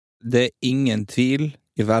Det ingen tvil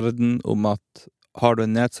i verden om at har du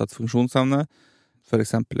en nedsatt funksjonsevne, for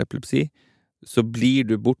eksempel epilepsi, så blir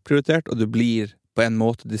du bortprioritert, og du blir på en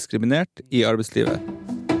måte diskriminert i arbeidslivet.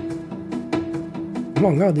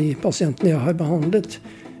 Mange av de pasientene jeg har behandlet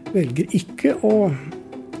velger ikke å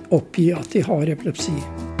oppgi at de har epilepsi.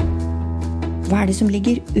 Hva det som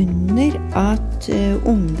ligger under at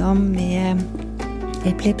ungdom med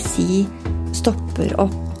epilepsi stopper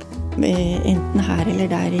opp enten her eller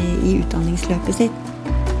der i utdanningsløpet sitt?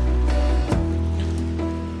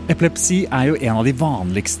 Epilepsi jo en av de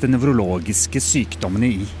vanligste nevrologiske sykdommene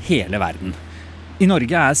i hele verden. I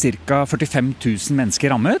Norge ca. 45 000 mennesker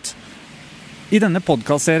rammet. I denne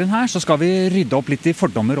podcastserien her så skal vi rydde opp litt i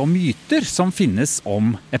fordommer og myter som finnes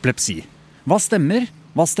om epilepsi. Hva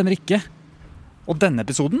stemmer ikke? Og denne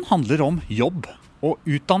episoden handler om jobb og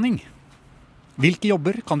utdanning. Hvilke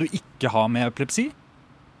jobber kan du ikke ha med epilepsi?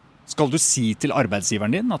 Skal du si til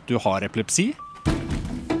arbeidsgiveren din at du har epilepsi?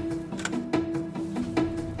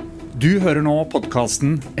 Du hører nå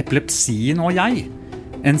podcasten Epilepsien og jeg,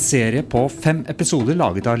 en serie på 5 episoder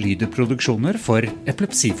laget av Lyder Produksjoner for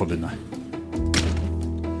Epilepsiforbundet.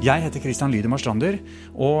 Jeg heter Christian Lyder Marstrander,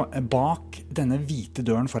 og bak denne hvite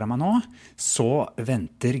døren foran meg nå, så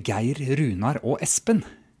venter Geir, Runar og Espen.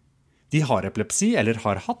 De har epilepsi, eller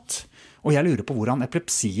har hatt, og jeg lurer på hvordan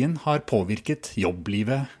epilepsien har påvirket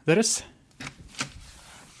jobblivet deres.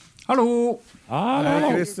 Hallo!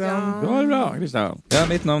 Hei, Christian. Det var bra, Christian. Ja,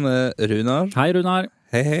 mitt navn Runar. Hei, Runar.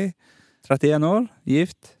 Hei. 31 år,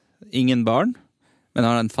 gift, ingen barn, men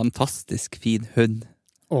har en fantastisk fin hund.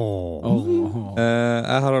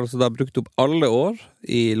 Jeg har altså da brukt opp alle år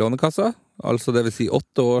i Lånekassa, altså det vil si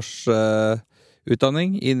 8 års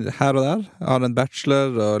utdanning her og der. Jeg har en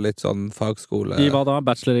bachelor og litt sånn fagskole. I hva da?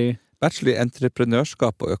 Bachelor i? Bachelor i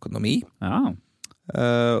entreprenørskap og økonomi. Ja.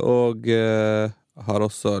 Og har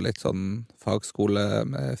også litt sånn fagskole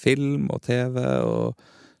med film og TV og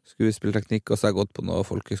skuespillteknikk, og så har jeg gått på noe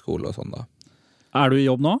folkeskole og sånn da. Du i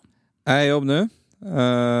jobb nå? Jeg i jobb nå.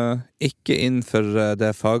 Ikke innenfor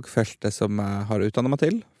det fagfeltet som jeg har utdannet meg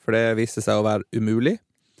til, for det viste seg å være umulig.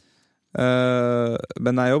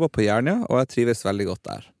 Men jeg jobber på Jernia, og jeg trives veldig godt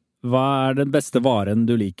der. Hva den beste varen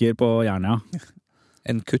du liker på Jernia?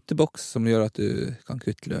 En kutteboks som gjør at du kan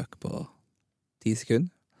kutte løk på 10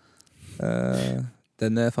 sekunder.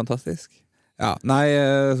 Den fantastisk. Ja, nei,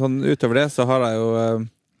 sånn utover det så har jeg jo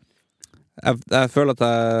jeg føler at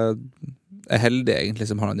jeg heldig egentlig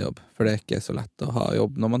som har en jobb, for det ikke så lett å ha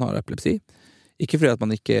jobb når man har epilepsi. Ikke fordi at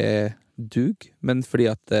man ikke dug, men fordi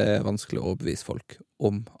at det vanskelig å overbevise folk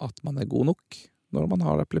om at man god nok når man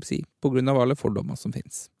har epilepsi, på grunn av alle fordommer som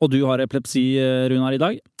finnes. Og du har epilepsi, Runar, i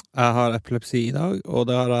dag? Jeg har epilepsi i dag, og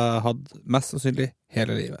det har jeg hatt mest sannsynlig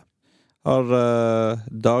hele livet. Har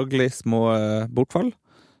daglig små bortfall,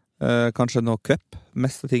 kanskje noe kvepp,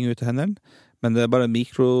 mest av ting ut av hendene, men det bare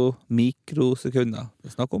mikrosekunder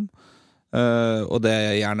det snakk om. Og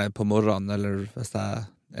det gjerne på morgenen, eller hvis jeg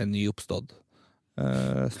nyoppstått.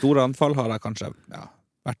 Store anfall har jeg kanskje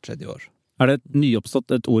hvert 3. år. Det et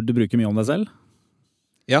nyoppstått et ord du bruker mye om deg selv?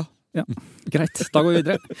 Ja. Greit, da går vi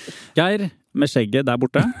videre. Geir, med skjegget der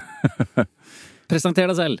borte. Presenter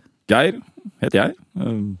deg selv. Geir heter jeg,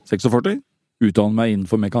 46. Utdannet meg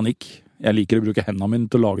innenfor mekanikk. Jeg liker å bruke hendene mine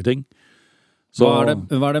til å lage ting. Så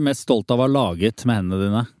hva det mest stolt av å ha laget med hendene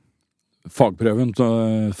dine?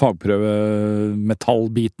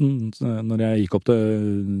 Fagprøvemetallbiten når jeg gikk opp til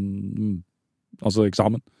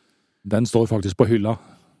eksamen. Den står faktisk på hylla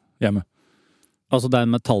hjemme. Altså det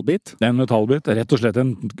en metallbit? Det en metallbit. Det rett og slett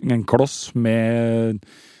en kloss med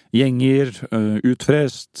gjenger,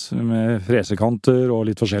 utfrest, med fresekanter og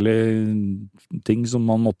litt forskjellige ting som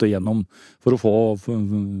man måtte gjennom for å få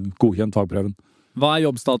godkjent fagprøven. Hva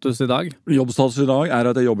jobbstatus i dag? Jobbstatus i dag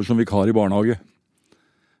at jeg jobber som vikar i barnehage.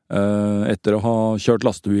 Etter å ha kjørt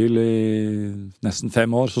lastebil i nesten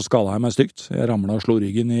 5 år, så skadet jeg meg stygt. Jeg ramlet og slo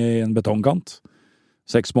ryggen i en betongkant.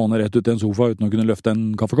 6 måneder rett ut i en sofa uten å kunne løfte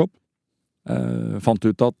en kaffekopp. Fant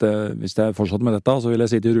ut at hvis jeg fortsatte med dette, så ville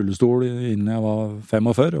jeg sitte i rullestol innen jeg var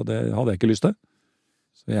 45, og det hadde jeg ikke lyst til.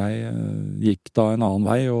 Så jeg gikk da en annen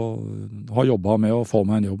vei og har jobbet med å få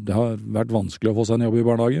meg en jobb. Det har vært vanskelig å få seg en jobb i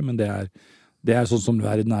barnehage, men det er sånn som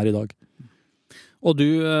verden i dag. Og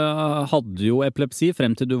du hadde jo epilepsi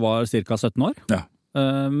frem til du var ca. 17 år. Ja.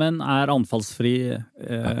 Men anfallsfri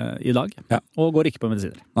i dag. Ja. Og går ikke på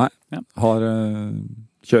medisiner. Nei. Ja.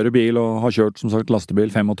 Kjører bil og har kjørt som sagt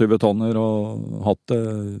lastebil 25 tonner og hatt det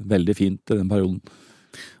veldig fint i den perioden.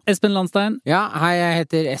 Espen Landstein. Ja, hei, jeg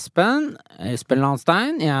heter Espen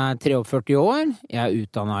Landstein. Jeg er 43 år. Jeg er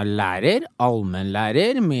utdannet lærer,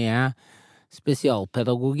 allmennlærer med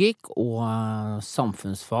spesialpedagogikk og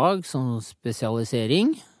samfunnsfag som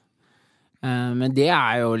spesialisering. Men det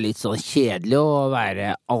jo litt sånn kjedelig å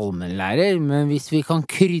være allmennlærer, men hvis vi kan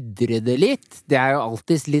krydre det litt, det jo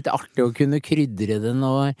alltid litt artig å kunne krydre det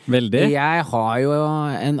når Veldig. Jeg har jo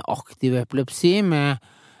en aktiv epilepsi med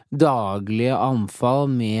daglige anfall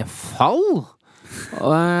med fall.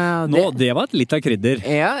 Det var litt av krydder.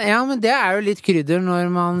 Ja, men det jo litt krydder når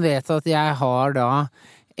man vet at jeg har da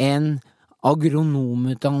en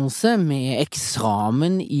agronomutdannelse med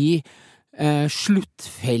eksamen i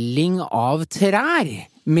sluttfelling av trær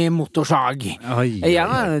med motorsag. Ja,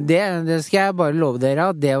 det skal jeg bare love dere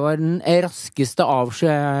at det var den raskeste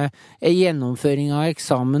gjennomføring av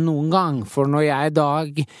eksamen noen gang, for når jeg da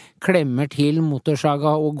klemmer til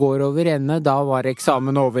motorsaga og går over ende, da var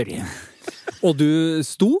eksamen over. Og du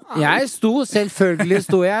sto? Jeg sto, selvfølgelig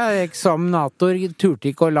sto jeg. Eksaminator turte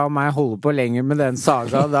ikke å la meg holde på lenger med den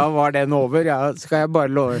saga, da var den over, ja, skal jeg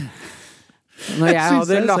bare love. Når jeg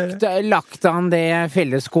hadde lagt an det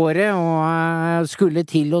felleskåret og skulle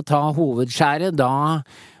til å ta hovedskjæret,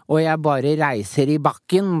 og jeg bare reiser i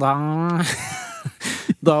bakken,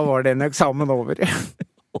 da var den eksamen over.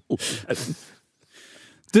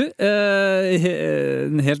 Du,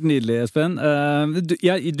 helt nydelig, Espen.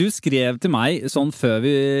 Du skrev til meg, sånn før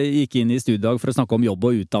vi gikk inn i studiedag for å snakke om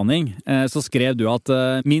jobb og utdanning, så skrev du at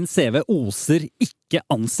min CV oser ikke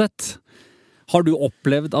ansett. Har du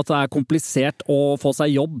opplevd at det komplisert å få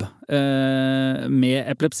seg jobb med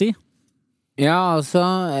epilepsi? Ja, altså,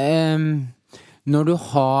 når du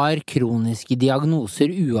har kroniske diagnoser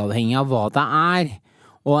uavhengig av hva det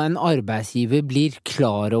og en arbeidsgiver blir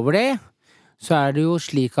klar over det, så det jo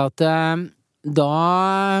slik at da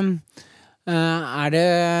det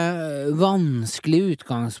vanskelig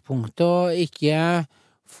utgangspunkt å ikke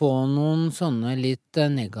få noen sånne litt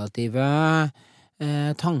negative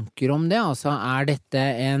tanker om det. Altså, dette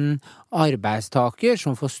en arbeidstaker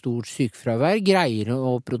som får stort sykefravær, greier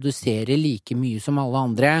å produsere like mye som alle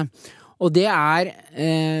andre. Og det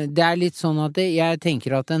litt sånn at jeg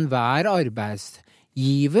tenker at enhver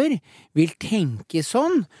arbeidsgiver vil tenke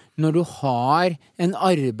sånn når du har en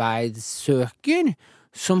arbeidssøker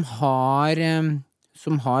som har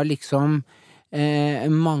liksom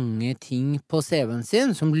mange ting på CV-en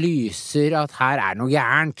sin som lyser at her noe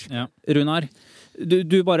gærent. Ja. Runar,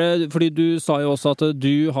 fordi du sa jo også at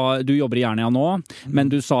du jobber i Jernia nå,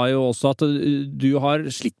 men du sa jo også at du har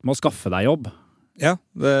slitt med å skaffe deg jobb. Ja,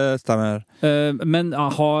 det stemmer. Men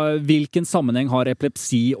hvilken sammenheng har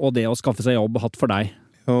epilepsi og det å skaffe seg jobb hatt for deg?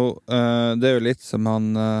 Jo, det jo litt som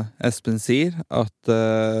han Espen sier, at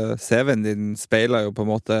CV-en din speiler jo på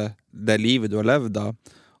en måte det livet du har levd da.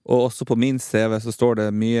 Og også på min CV så står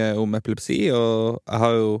det mye om epilepsi, og jeg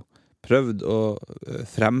har jo prøvd å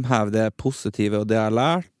fremheve det positive og det jeg har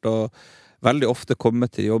lært, og veldig ofte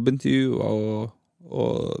kommet til jobbintervju og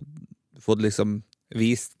fått liksom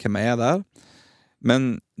vist hvem jeg der. Men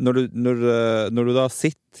når du da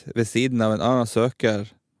sitter ved siden av en annen søker,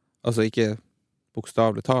 altså ikke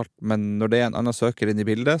bokstavlig talt, men når det en annen søker inn i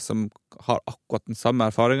bildet som har akkurat den samme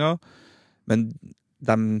erfaringen, men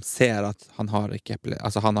de ser at han har ikke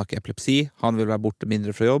epilepsi, han vil være borte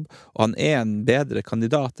mindre fra jobb, og han en bedre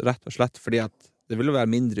kandidat, rett og slett, fordi at det vil være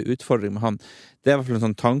mindre utfordring med han. Det i hvert fall en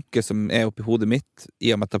sånn tanke som oppi hodet mitt, i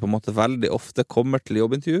og med at jeg på en måte veldig ofte kommer til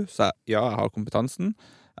jobbintervju, så jeg har kompetansen,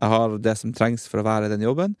 jeg har det som trengs for å være i den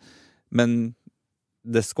jobben, men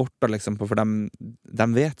det skorter liksom på, for de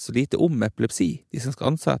vet så lite om epilepsi, de som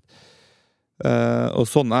skal ansette. Og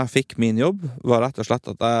sånn jeg fikk min jobb, var rett og slett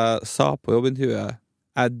at jeg sa på jobbintervjuet,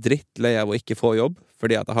 jeg drittlei av å ikke få jobb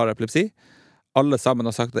fordi at jeg har epilepsi. Alle sammen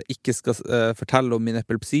har sagt at jeg ikke skal fortelle om min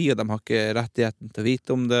epilepsi, og de har ikke rettigheten til å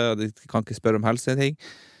vite om det, og de kan ikke spørre om helseting.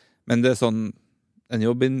 Men det sånn,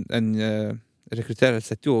 en rekrutterer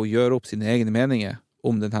setter jo og gjør opp sine egne meninger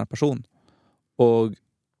om denne personen. Og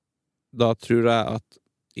da tror jeg at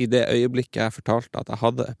i det øyeblikket jeg fortalte at jeg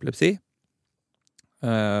hadde epilepsi,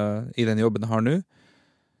 i den jobben jeg har nå,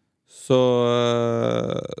 så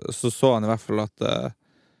han i hvert fall at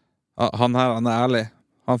han ærlig.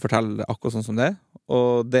 Han forteller det akkurat sånn som det,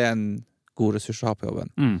 og det en god ressurs å ha på jobben.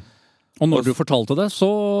 Og når du fortalte det, så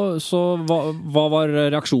hva var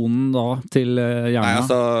reaksjonen da til Jernia? Nei,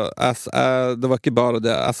 altså, det var ikke bare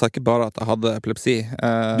det. Jeg sa ikke bare at jeg hadde epilepsi.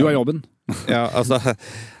 Du har jobben. Ja, altså,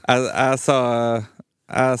 jeg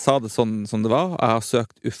sa det sånn som det var. Jeg har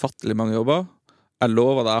søkt ufattelig mange jobber. Jeg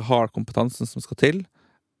lover deg, jeg har kompetansen som skal til.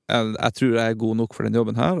 Jeg tror jeg god nok for den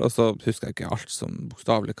jobben her, og så husker jeg ikke alt som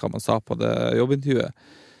bokstavelig hva man sa på det jobbintervjuet.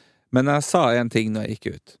 Men jeg sa en ting når jeg gikk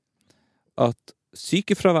ut. At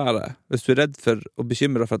sykefraværet, hvis du redd for og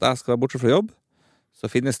bekymret for at jeg skal være borte fra jobb, så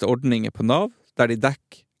finnes det ordninger på NAV der de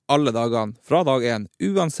dekker alle dagene fra dag 1,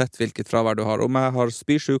 uansett hvilket fravær du har. Om jeg har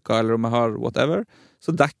spysjuka eller om jeg har whatever,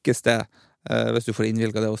 så dekkes det hvis du får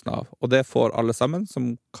innvilget det hos NAV. Og det får alle sammen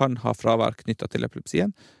som kan ha fravær knyttet til epilepsien.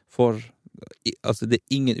 Altså det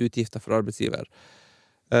er ingen utgifter for arbeidsgiver.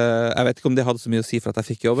 Jeg vet ikke om det hadde så mye å si for at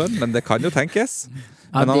jeg fikk jobben, men det kan jo tenkes.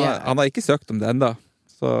 Men han har ikke søkt om det enda.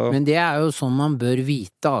 Så. Men det er jo sånn man bør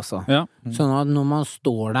vite, altså. Ja. Sånn at når man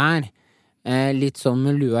står der, litt sånn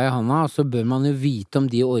med lua i handa, så bør man jo vite om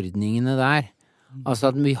de ordningene der. Altså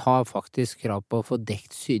at vi har faktisk krav på å få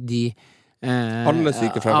dekt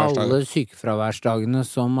alle sykefraværsdagene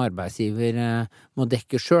som arbeidsgiver må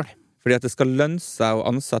dekke selv. Fordi at det skal lønne seg å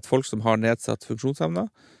ansette folk som har nedsatt funksjonsevne,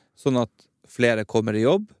 sånn at flere kommer i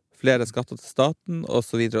jobb, flere skatter til staten, og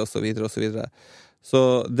så videre, og så videre, og så videre.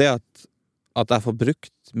 Så det at jeg får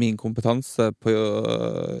brukt min kompetanse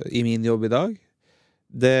i min jobb i dag,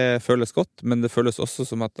 det føles godt, men det føles også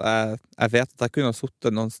som at jeg vet at jeg kunne ha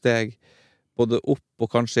suttet noen steg både opp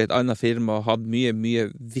og kanskje i et annet firma og hatt mye,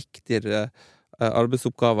 mye viktigere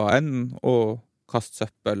arbeidsoppgaver enn å kaste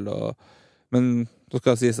søppel. Men så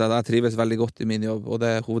skal jeg si at jeg trives veldig godt i min jobb, og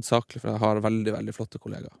det er hovedsakelig for jeg har veldig, veldig flotte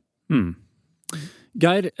kollegaer.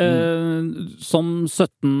 Geir, som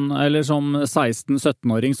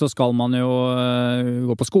 16-17-åring så skal man jo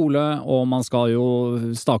gå på skole, og man skal jo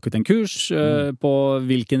stake ut en kurs på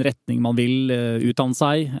hvilken retning man vil utdanne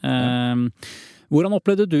seg. Hvordan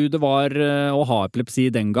opplevde du det var å ha epilepsi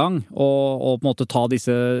den gang, og på en måte ta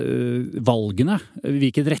disse valgene?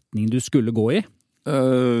 Hvilken retning du skulle gå i?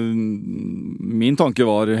 Min tanke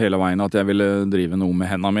var hele veien at jeg ville drive noe med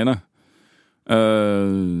hendene mine.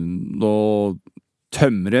 Og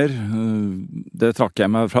tømrer, det trakk jeg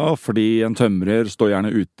meg fra, fordi en tømrer står gjerne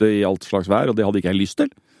ute i alt slags vær, og det hadde ikke jeg lyst til.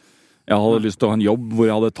 Jeg hadde lyst til å ha en jobb hvor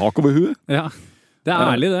jeg hadde tak over huet. Ja, det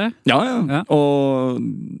er ærlig det. Ja. Og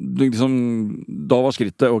liksom, da var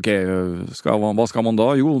skrittet, ok, hva skal man da?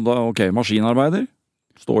 Jo, maskinarbeider.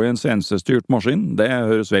 Stå i en CNC-styrt maskin, det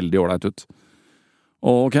høres veldig ordentlig ut.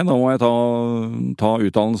 Og ok, da må jeg ta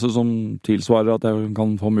utdannelse som tilsvarer at jeg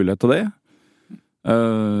kan få mulighet til det.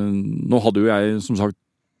 Nå hadde jo jeg som sagt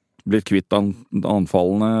blitt kvitt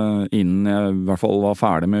anfallene innen jeg i hvert fall var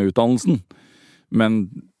ferdig med utdannelsen, men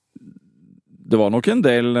det var nok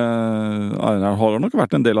det har nok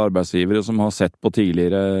vært en del arbeidsgivere som har sett på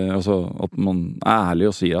tidligere, altså at man er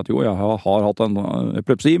ærlig og sier at jo, jeg har hatt en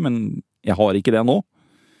epilepsi, men jeg har ikke det nå.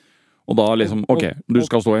 Og da liksom, ok, du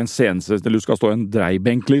skal stå i en CNC, eller du skal stå i en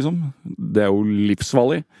dreibenk liksom, det er jo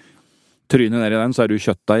livsfarlig. Trynet ned i den, så er du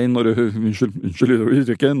kjøttdeig når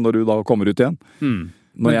du da kommer ut igjen.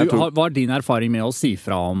 Var din erfaring med å si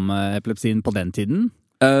fra om epilepsien på den tiden?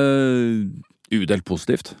 Udelt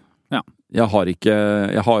positivt. Ja. Jeg har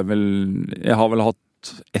vel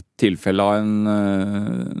hatt ett tilfelle av en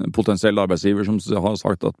potensiell arbeidsgiver som har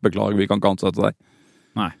sagt at beklager, vi kan ikke ansette deg.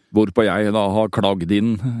 Nei. Hvorpå jeg da har klagde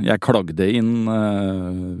inn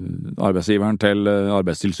arbeidsgiveren til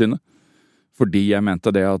Arbeidstilsynet. Fordi jeg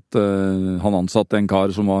mente det at han ansatte en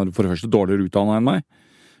kar som var for det første dårligere utdannet enn meg,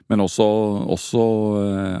 men også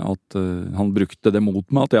at han brukte det mot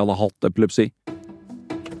meg at jeg hadde hatt epilepsi.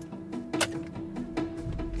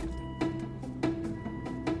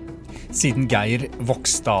 Siden Geir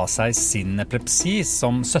vokste av seg sin epilepsi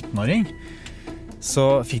som 17-åring,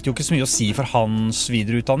 så fikk det jo ikke så mye å si for hans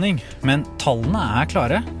videreutdanning, men tallene er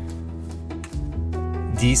klare.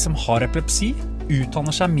 De som har epilepsi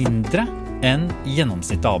utdanner seg mindre enn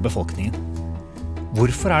gjennomsnittet av befolkningen.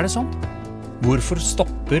 Hvorfor er det sånn? Hvorfor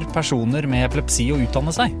stopper personer med epilepsi å utdanne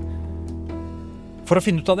seg? For å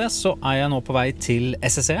finne ut av det, så er jeg nå på vei til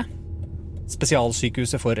SSE,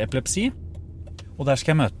 Spesialsykehuset for epilepsi, og der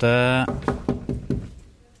skal jeg møte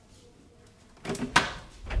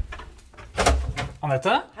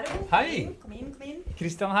Anette? Hei! Kom inn.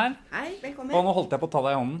 Kristian her. Hei, velkommen. Og nå holdt jeg på å ta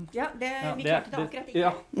deg i hånden. Ja, vi klarte det akkurat ikke.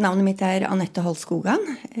 Ja. Navnet mitt er Anette Holskogan.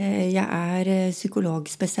 Jeg er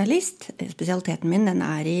psykologspesialist. Spesialiteten min den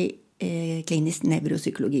er i klinisk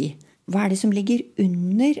nevropsykologi. Hva er det som ligger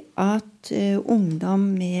under at ungdom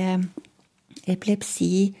med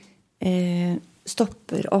epilepsi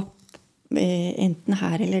stopper opp enten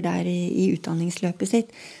her eller der i utdanningsløpet sitt?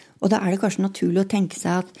 Og da er det kanskje naturlig å tenke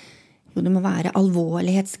seg at det må være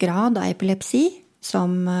alvorlighetsgrad av epilepsi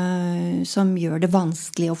som gjør det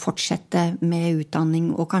vanskelig å fortsette med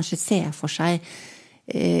utdanning og kanskje se for seg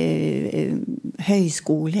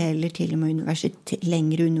høyskole eller til og med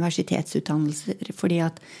lengre universitetsutdannelser, fordi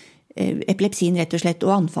at epilepsien rett og slett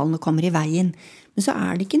og anfallene kommer i veien. Men så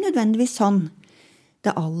er det ikke nødvendigvis sånn.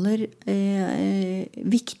 Det aller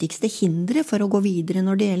viktigste hindret for å gå videre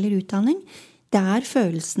når det gjelder utdanning, Det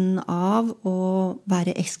følelsen av å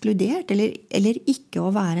være ekskludert, eller ikke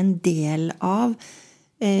å være en del av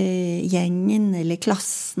gjengen, eller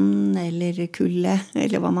klassen, eller kullet,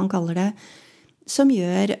 eller hva man kaller det, som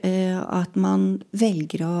gjør at man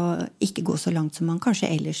velger å ikke gå så langt som man kanskje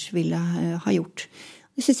ellers ville ha gjort.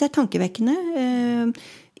 Det synes jeg er tankevekkende.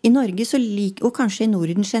 I Norge, og kanskje i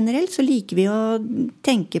Norden generelt, så liker vi å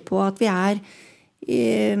tenke på at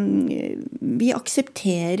vi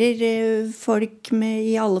aksepterer folk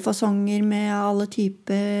i alle fasonger, med alle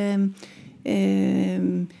typer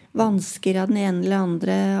vansker av den ene eller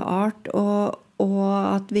andre art, og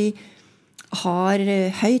at vi har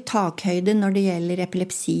høy takhøyde når det gjelder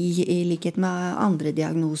epilepsi, i likhet med andre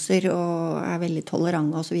diagnoser, og veldig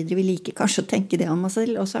tolerante og så videre. Vi liker kanskje å tenke det om oss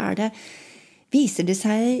selv, og så viser det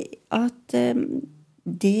seg at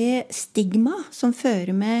det stigma som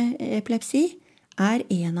fører med epilepsi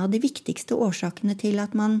en av de viktigste årsakene til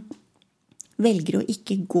at man velger å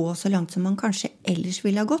ikke gå så langt som man kanskje ellers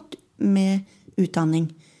ville ha gått med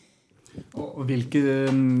utdanning. Og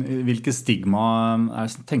hvilke stigma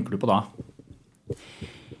tenker du på da?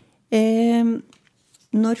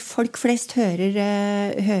 Når folk flest hører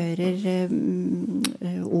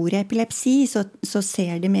ordet epilepsi, så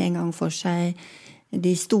ser de med en gang for seg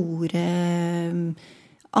de store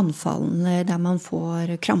anfallene der man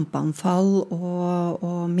får krampeanfall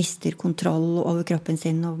og mister kontroll over kroppen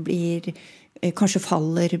sin og kanskje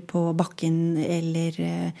faller på bakken, eller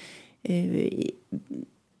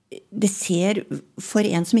det ser, for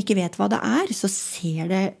en som ikke vet hva det så ser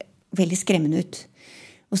det veldig skremmende ut.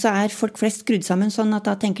 Og så folk flest skrudd sammen sånn at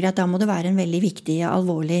da tenker de at da må det være en veldig viktig,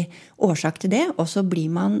 alvorlig årsak til det, og så blir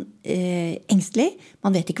man engstelig,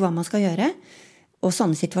 man vet ikke hva man skal gjøre, og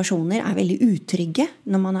sånne situasjoner veldig utrygge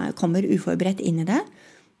når man kommer uforberedt inn i det,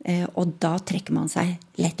 og da trekker man seg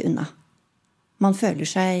lett unna. Man føler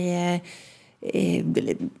seg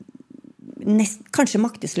kanskje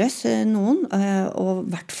maktesløs noen, og i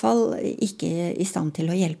hvert fall ikke i stand til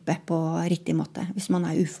å hjelpe på riktig måte, hvis man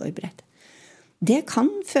uforberedt. Det kan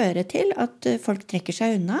føre til at folk trekker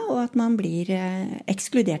seg unna, og at man blir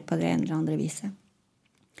ekskludert på det ene eller andre viset.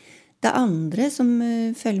 Det andre som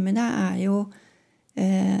følger med det jo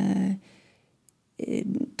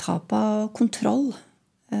tap av kontroll.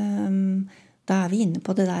 Da vi inne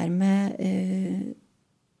på det der med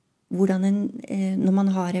hvordan når man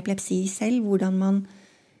har epilepsi selv, hvordan man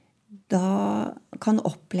da kan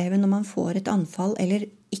oppleve når man får et anfall, eller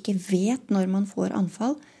ikke vet når man får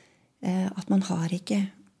anfall, at man har ikke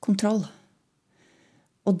kontroll.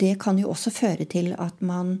 Og det kan jo også føre til at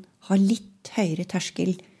man har litt høyere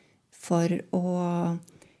terskel for å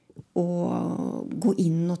gå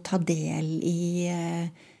inn og ta del i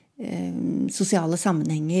sosiale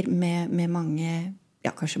sammenhenger med mange,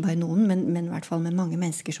 kanskje bare noen, men i hvert fall med mange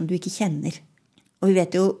mennesker som du ikke kjenner. Og vi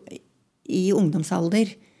vet jo, i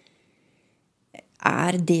ungdomsalder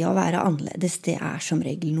det å være annerledes, det som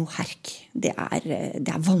regel noe herk. Det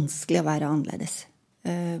vanskelig å være annerledes.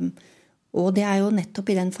 Og det jo nettopp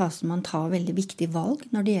i den fasen man tar veldig viktig valg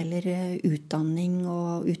når det gjelder utdanning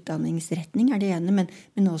og utdanningsretning, det ene,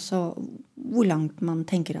 men også hvor langt man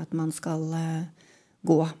tenker at man skal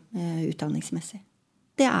gå utdanningsmessig.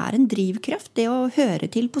 Det en drivkraft, det å høre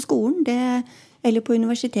til på skolen, eller på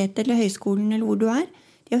universitetet eller høyskolen eller hvor du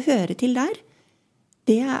det å høre til der,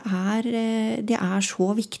 det så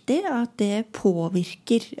viktig at det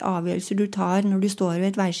påvirker avgjørelser du tar når du står ved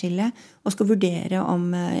et veiskille og skal vurdere om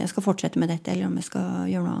jeg skal fortsette med dette eller om jeg skal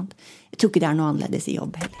gjøre noe annet. Jeg tror ikke det noe annerledes i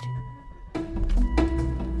jobb heller.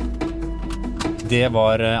 Det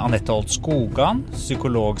var Anette Holt Skogan,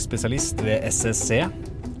 psykologspesialist ved SSC,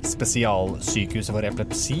 spesialsykehuset for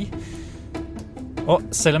epilepsi. Og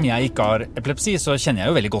selv om jeg ikke har epilepsi, så kjenner jeg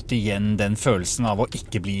jo veldig godt igjen den følelsen av å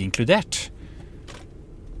ikke bli inkludert.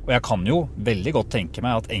 Og jeg kan jo veldig godt tenke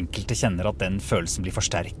meg at enkelte kjenner at den følelsen blir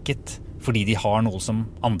forsterket fordi de har noe som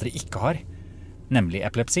andre ikke har, nemlig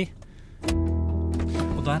epilepsi.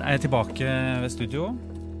 Og der jeg tilbake ved studio.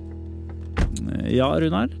 Ja,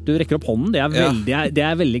 Runar, du rekker opp hånden. Det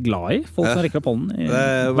jeg veldig glad i, folk som rekker opp hånden.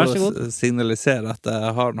 Vær så god. Signalisere at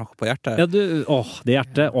jeg har noe på hjertet. Ja, det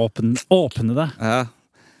hjertet, åpne det. Ja.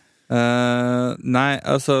 Nei,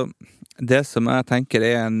 altså, det som jeg tenker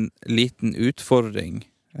en liten utfordring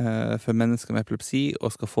for mennesker med epilepsi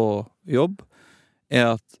og skal få jobb,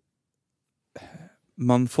 at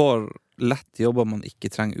man får lett jobber man ikke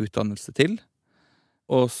trenger utdannelse til,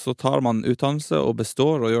 og så tar man utdannelse og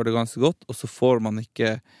består og gjør det ganske godt, og så får man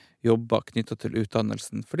ikke jobber knyttet til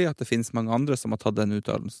utdannelsen, fordi at det finnes mange andre som har tatt den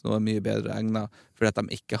utdannelsen og mye bedre egnet fordi at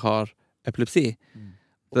de ikke har epilepsi.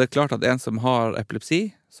 Det klart at en som har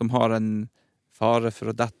epilepsi, som har en fare for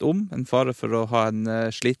å dette om, en fare for å ha en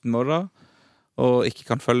sliten morgen, og ikke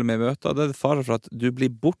kan følge med i møter. Det fare for at du blir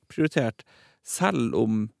bortprioritert, selv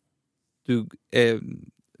om du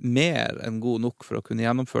mer enn god nok for å kunne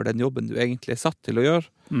gjennomføre den jobben du egentlig satt til å gjøre.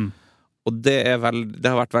 Og det har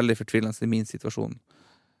vært veldig fortvilende i min situasjon.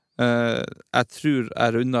 Jeg tror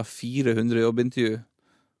jeg rundet 400 jobbintervju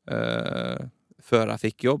før jeg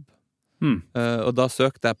fikk jobb. Og da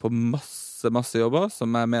søkte jeg på masse jobber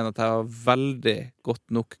som jeg mener at jeg var veldig godt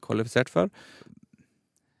nok kvalifisert for.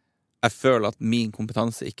 Jeg føler at min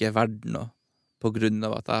kompetanse ikke verdt noe på grunn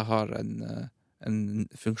av at jeg har en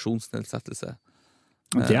funksjonsnedsettelse.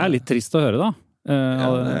 Det litt trist å høre da.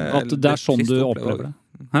 At det sånn du opplever det.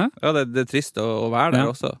 Hæ? Ja, det trist å være der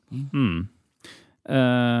også.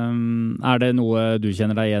 Det noe du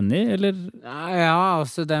kjenner deg igjen i, eller? Ja,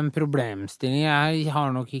 altså den problemstillingen, jeg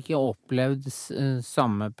har nok ikke opplevd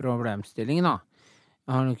samme problemstilling da.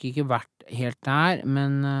 Jeg har nok ikke vært helt der,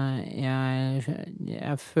 men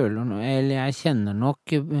jeg føler noe, eller jeg kjenner nok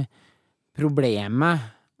problemet.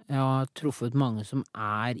 Jeg har truffet mange som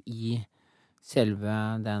i selve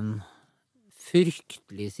den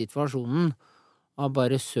fryktelige situasjonen, har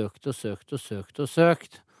bare søkt, og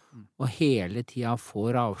hele tiden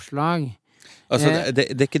får avslag. Altså,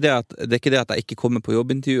 det ikke det at jeg ikke kommer på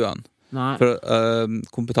jobbintervjuene. Nei. For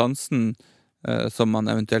kompetansen som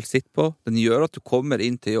man eventuelt sitter på, den gjør at du kommer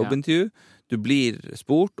inn til jobbintervju, du blir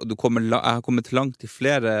spurt, og jeg har kommet langt i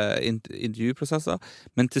flere intervjuprosesser,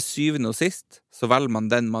 men til syvende og sist så velger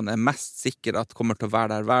man den man mest sikker at kommer til å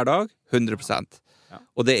være der hver dag, 100%.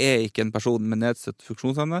 Og det ikke en person med nedsatt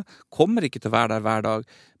funksjonsevne, kommer ikke til å være der hver dag,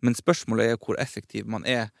 men spørsmålet hvor effektiv man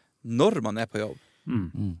når man på jobb.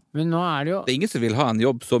 Men nå det jo... Det ingen som vil ha en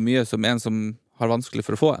jobb så mye som en som har vanskelig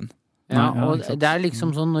for å få en. Ja, og det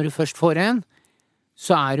liksom sånn, når du først får en,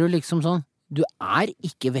 så det jo liksom sånn, du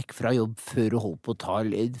ikke vekk fra jobb før du holder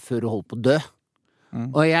på å dø.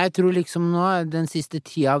 Og jeg tror liksom nå, den siste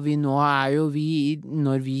tida nå jo vi,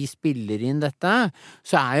 når vi spiller inn dette,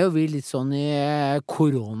 så jo vi litt sånn i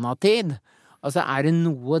koronatid. Altså det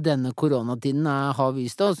noe denne koronatiden har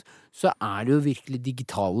vist oss, så det jo virkelig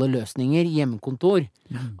digitale løsninger, hjemmekontor.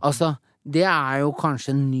 Altså, det jo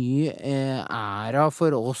kanskje en ny æra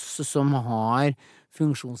for oss som har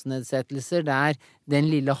funksjonsnedsettelser, der den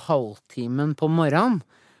lille halvtimen på morgenen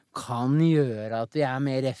kan gjøre at vi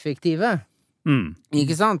mer effektive.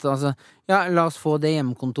 Ikke sant? Altså, ja, la oss få det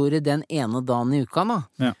hjemmekontoret den ene dagen i uka da.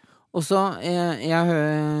 Ja. Og så,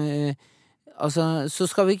 så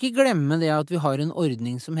skal vi ikke glemme det at vi har en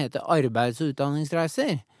ordning som heter arbeids- og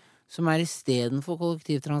utdanningsreiser, som i stedet for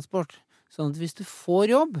kollektivtransport. Sånn at hvis du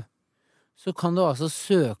får jobb, så kan du altså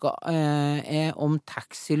søke om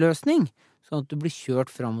taxiløsning, sånn at du blir kjørt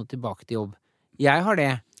fram og tilbake til jobb. Jeg har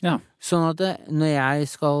det. Ja. Sånn at når jeg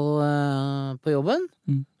skal på jobben,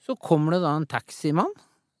 så kommer det da en taximann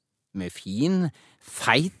med fin,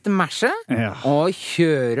 feit Merce og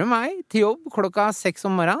kjører meg til jobb 6:00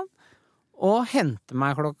 om morgenen og henter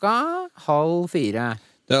meg 3:30.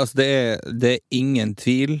 Det ingen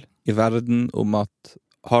tvil i verden om at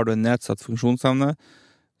har du en nedsatt funksjonsevne,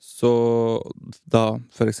 så da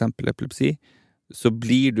for eksempel epilepsi, så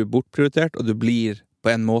blir du bortprioritert, og du blir på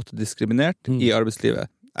en måte diskriminert i arbeidslivet.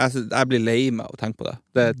 Jeg blir lei meg av å tenke på det.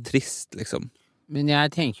 Det trist, liksom. Men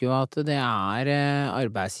jeg tenker jo at det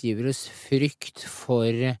arbeidsgiveres frykt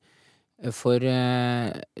for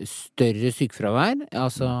større sykefravær,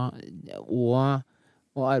 altså, og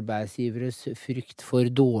arbeidsgiveres frykt for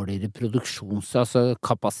dårligere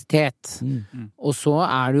kapasitet. Og så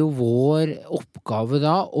det jo vår oppgave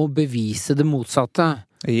da å bevise det motsatte.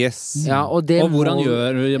 Yes. Ja, og hvordan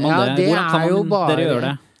gjør man det? Hvordan kan dere gjøre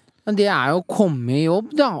det? Men det jo å komme i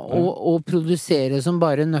jobb da, og produsere som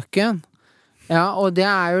bare nøkken. Ja, og det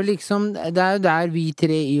jo liksom, det jo der vi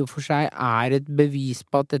tre i og for seg et bevis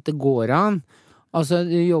på at dette går an. Altså,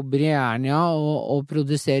 du jobber i Jernia og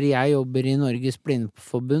produserer, jeg jobber i Norges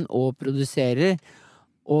Blindeforbund og produserer,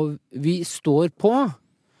 og vi står på,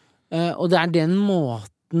 og det den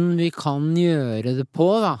måten vi kan gjøre det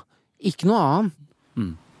på da, ikke noe annet.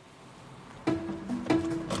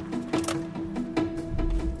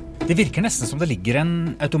 Det virker nesten som det ligger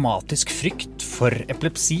en automatisk frykt for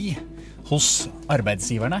epilepsi hos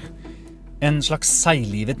arbeidsgiverne. En slags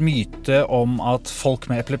seiglivet myte om at folk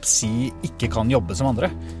med epilepsi ikke kan jobbe som andre.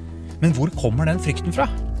 Men hvor kommer den frykten fra?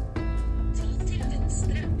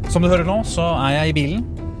 Som du hører nå, så jeg i bilen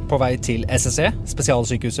på vei til SSE,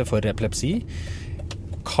 Spesialsykehuset for epilepsi.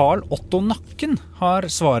 Karl Otto Nakken har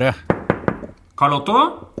svaret. Karl Otto?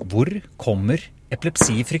 Hvor kommer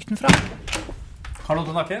epilepsifrykten fra? Karl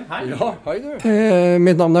Otto Nakken, hei. Ja, hei du.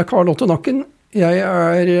 Mitt navn Karl Otto Nakken. Jeg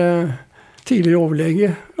tidligere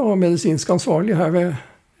overlege og medisinsk ansvarlig her ved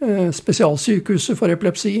spesialsykehuset for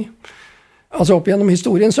epilepsi. Altså opp gjennom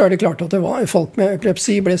historien så det klart at folk med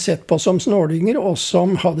epilepsi ble sett på som snålinger, og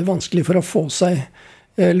som hadde vanskelig for å få seg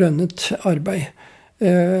lønnet arbeid.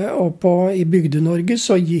 Og i Bygde-Norge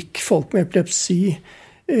så gikk folk med epilepsi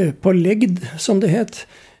på legd, som det het.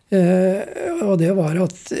 Og det var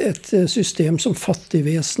et system som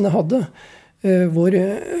fattigvesenet hadde, hvor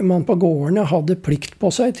man på gårdene hadde plikt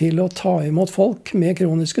på seg til å ta imot folk med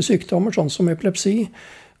kroniske sykdommer, sånn som epilepsi,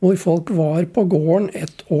 hvor folk var på gården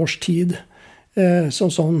et års tid, som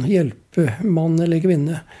sånn hjelpemann eller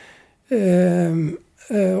kvinne.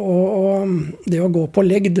 Og det å gå på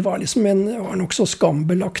legd var var nok så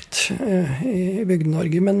skambelagt i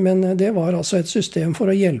Bygde-Norge, men det var altså et system for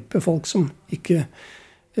å hjelpe folk som ikke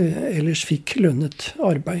ellers fikk lønnet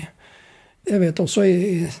arbeid. Jeg vet også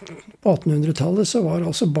på 1800-tallet så var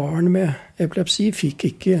altså barn med epilepsi fikk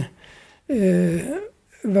ikke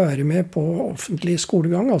være med på offentlig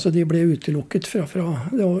skolegang. Altså de ble utelukket fra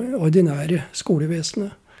det ordinære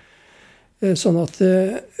skolevesenet. Sånn at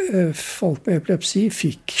folk med epilepsi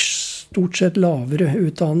fikk stort sett lavere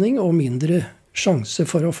utdanning og mindre sjanse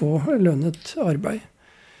for å få lønnet arbeid.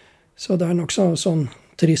 Så det nok sånn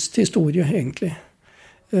trist historie, egentlig.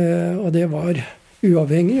 Og det var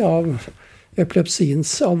uavhengig av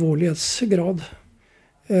epilepsiens alvorlighetsgrad.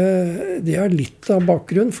 Det litt av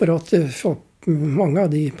bakgrunnen for at mange av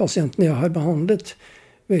de pasientene jeg har behandlet,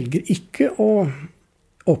 velger ikke å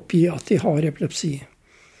oppgi at de har epilepsi.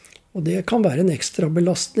 Og det kan være en ekstra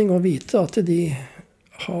belastning å vite at de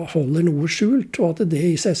holder noe skjult, og at det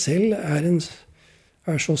i seg selv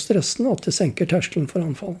så stressende at det senker terskelen for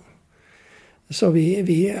anfall. Så vi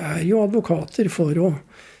jo advokater for å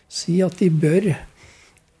si at de bør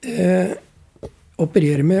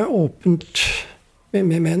operere med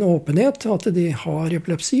en åpenhet, at de har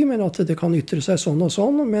epilepsi, men at det kan ytre seg sånn og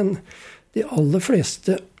sånn. Men de aller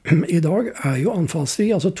fleste i dag jo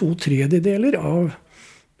anfallsfri. Altså 2/3 av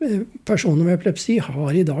personer med epilepsi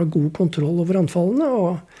har i dag god kontroll over anfallene,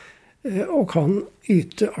 og kan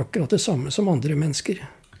yte akkurat det samme som andre mennesker.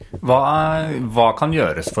 Hva kan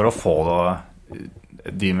gjøres for å få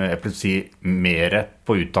de med epilepsi mer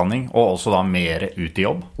på utdanning, og også da mer ut i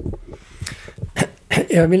jobb?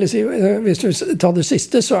 Jeg ville si, hvis du tar det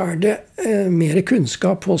siste, så det mer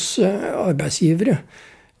kunnskap hos arbeidsgivere.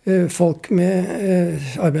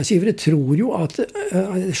 Arbeidsgivere tror jo at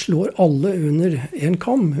slår alle under en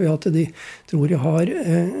kam, ved at de tror de har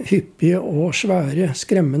hyppige og svære,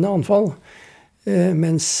 skremmende anfall.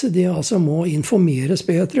 Mens de altså må informeres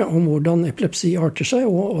bedre om hvordan epilepsi arter seg,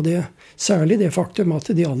 og særlig det faktum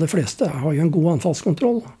at de aller fleste har jo en god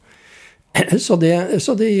anfallskontroll. Så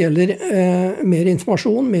det gjelder mer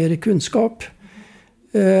informasjon, mer kunnskap.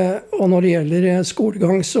 Og når det gjelder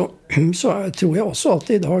skolegang, så tror jeg også at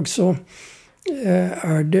i dag så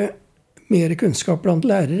det mer kunnskap blant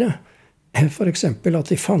lærere. For eksempel at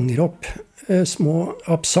de fanger opp små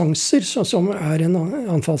absanser, som en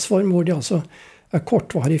anfallsform hvor de altså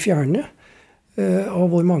kortvarig fjerne, og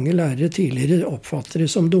hvor mange lærere tidligere oppfatter det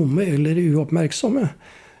som dumme eller uoppmerksomme.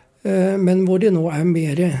 Men hvor det nå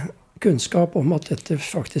mer kunnskap om at dette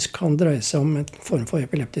faktisk kan dreie seg om en form for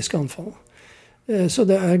epileptisk anfall. Så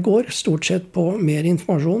det går stort sett på mer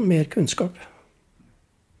informasjon, mer kunnskap.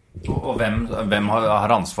 Og hvem har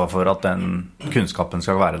ansvar for at den kunnskapen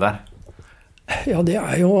skal være der? Ja, det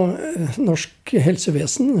jo norsk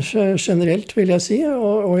helsevesen generelt, vil jeg si.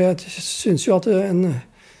 Og jeg synes jo at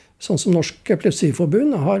sånn som Norsk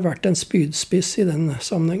Epilepsiforbund har vært en spydspiss i den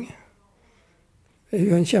sammenheng. Det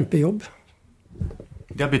gjør en kjempejobb.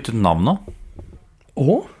 De har byttet navn nå?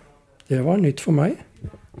 Det var nytt for meg.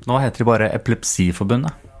 Nå heter de bare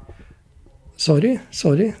Epilepsiforbundet. Sorry.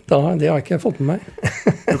 Det har ikke jeg fått med meg.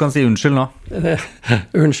 Du kan si unnskyld nå.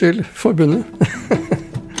 Unnskyld, forbundet.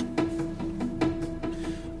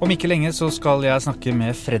 Om ikke lenge så skal jeg snakke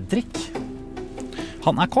med Fredrik.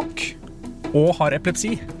 Han kokk og har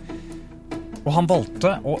epilepsi. Og han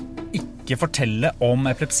valgte å ikke fortelle om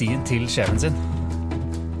epilepsien til sjefen sin.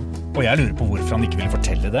 Og jeg lurer på hvorfor han ikke ville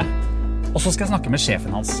fortelle det. Og så skal jeg snakke med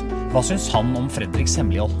sjefen hans. Hva synes han om Fredriks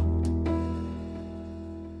hemmelighold?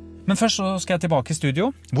 Men først så skal jeg tilbake i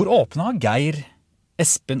studio. Hvor åpne har Geir,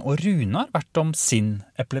 Espen og Runar vært om sin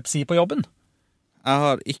epilepsi på jobben? Jeg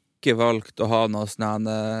har ikke valgt å ha noe sånn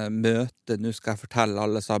møte. Nå skal jeg fortelle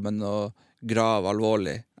alle sammen og grav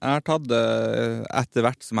alvorlig. Jeg har tatt det etter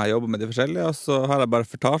hvert som jeg jobber med de forskjellige, og så har jeg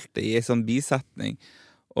bare fortalt det i en sånn bisetning.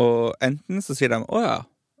 Og enten så sier de, ja.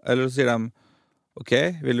 Eller så sier de, ok,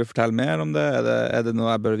 vil du fortelle mer om det? Er det noe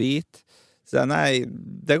jeg bør vite? Så nei,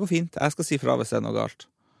 det går fint. Jeg skal si fra hvis det noe galt.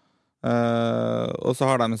 Og så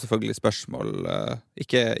har de selvfølgelig spørsmål.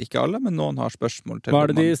 Ikke alle, men noen har spørsmål. Til Hva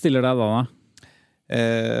er det de stiller deg da?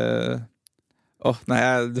 Nei,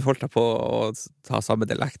 du holdt deg på å ta samme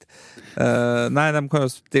dialekt. Nei, de kan jo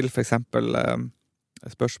stille for eksempel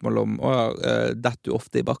spørsmål om detter du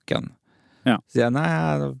ofte i bakken? Ja. Så sier jeg, nei,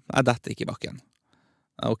 jeg detter ikke i bakken.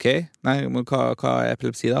 Ok, nei, men hva er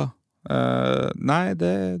epilepsi da? Nei,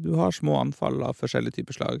 du har små anfall av forskjellige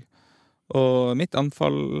typer slag. Og mitt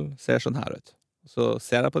anfall ser sånn her ut. Så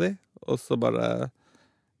ser jeg på de, og så bare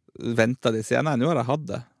venter de, sier jeg, nei, nå har jeg hatt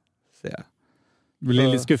det, sier jeg. Blir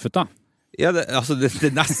litt skuffet da? Ja, det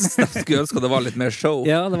nesten jeg skulle ønske det var litt mer show.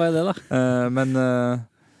 Ja, det var jo det da. Men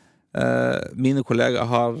mine kollegaer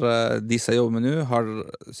har, de som jobber med nå,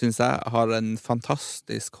 synes jeg, har en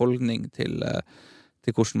fantastisk holdning til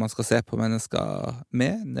hvordan man skal se på mennesker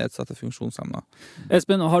med nedsatte funksjonsevner.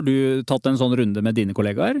 Espen, har du tatt en sånn runde med dine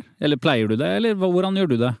kollegaer? Eller pleier du det, eller hvordan gjør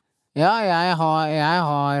du det? Ja, jeg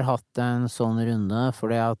har hatt en sånn runde,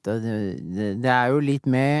 fordi at det er jo litt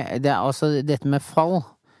med, altså dette med fall,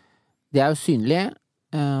 det er jo synlig,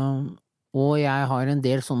 og jeg har en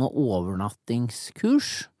del sånne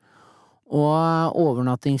overnattingskurs, og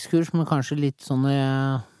overnattingskurs med kanskje litt sånne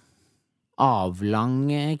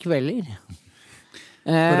avlange kvelder.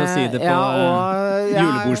 For å si det på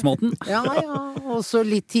julebordsmåten. Ja, og så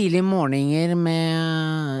litt tidlig morgener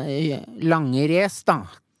med lange race, da.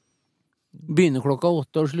 Begynner 8 og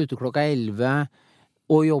slutter 11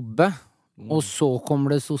 og jobbe, og så kommer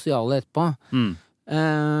det sosiale etterpå.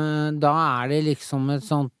 Da er det liksom et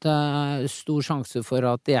sånt stor sjanse for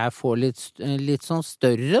at jeg får litt sånn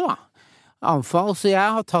større, da. Anfall, så jeg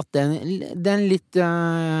har tatt den litt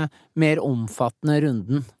mer omfattende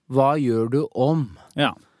runden. Hva gjør du om?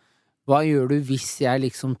 Ja. Hva gjør du hvis jeg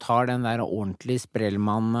liksom tar den der ordentlig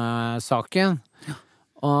Sprellmann-saken?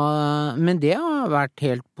 Men det har vært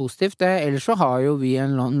helt positivt. Ellers så har jo vi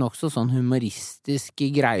en nokså sånn humoristisk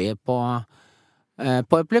greie på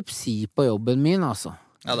epilepsi på jobben min, altså.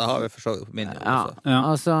 Ja, det har vi forstått på min jobb også. Ja,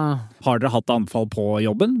 altså... Har dere hatt anfall på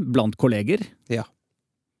jobben blant kolleger? Ja.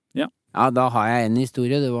 Ja, da har jeg en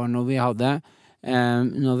historie. Det var når vi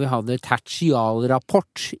hadde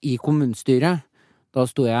tertialrapport i kommunestyret. Da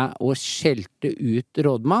sto jeg og skjelte ut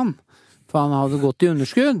rådmann, for han hadde gått i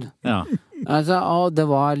underskudd. Ja. Altså, og det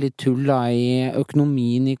var litt tull da i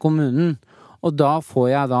økonomien i kommunen. Og da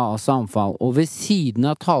får jeg da altså anfall. Og ved siden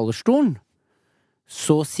av talerstolen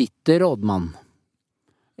så sitter rådmann.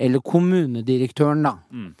 Eller kommunedirektøren da.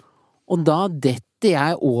 Og da detter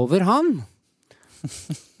jeg over han.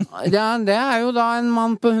 Det er jo da en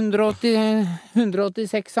mann på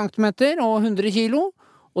 186 centimeter og 100 kilo,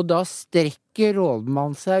 og da strekker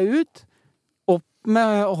rådmann seg ut, opp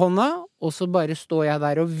med hånda, og så bare står jeg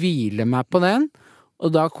der og hviler meg på den,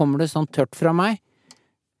 og da kommer det sånn tørt fra meg.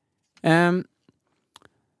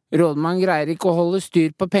 Rådmann greier ikke å holde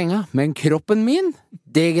styr på penga, men kroppen min,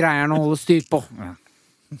 det greier han å holde styr på.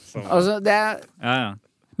 Altså, det er... Ja.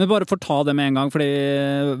 Men bare for ta det med en gang, fordi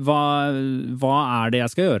hva er det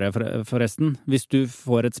jeg skal gjøre forresten, hvis du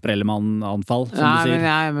får et Sprellemann-anfall, som du sier?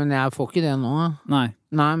 Nei, men jeg får ikke det nå. Nei,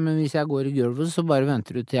 men hvis jeg går i gulvet, så bare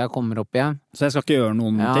venter du til jeg kommer opp igjen. så jeg skal ikke gjøre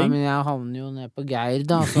noen ting? Ja, men jeg havner jo ned på Geir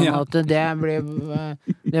da, sånn at det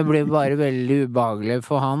blir bare veldig ubehagelig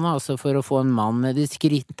for han, altså for å få en mann ned i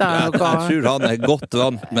skrittet. Jeg tror han er godt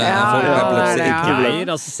vant med epilepsi. Ikke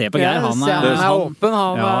Geir, altså se på Geir, han er åpen,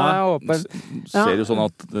 han er åpen. Ser jo sånn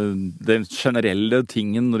at den generelle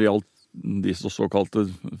tingen når det gjaldt de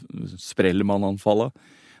såkalte Sprellemann-anfallet,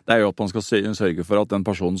 det er jo at man skal sørge for at den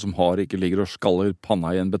personen som ikke ligger og skaller panna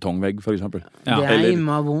i en betongvegg, for eksempel. Ja. Det er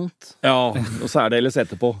imma vondt. Ja, og så er det ellers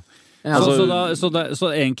etterpå. Ja. Så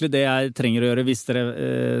egentlig det jeg trenger å gjøre hvis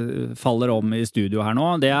dere faller om i studio her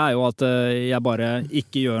nå, det er jo at jeg bare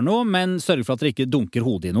ikke gjør noe, men sørger for at dere ikke dunker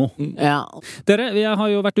hodet i noe. Ja. Dere, vi har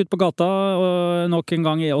jo vært ute på gata nok en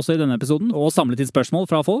gang også i denne episoden, og samlet inn spørsmål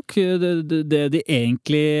fra folk. Det de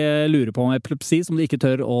egentlig lurer på om epilepsi, som de ikke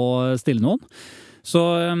tør å stille noen. Så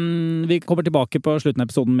vi kommer tilbake på slutten av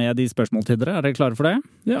episoden med de spørsmål til dere. Er dere klare for det?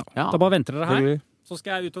 Ja. Da bare venter dere her. Så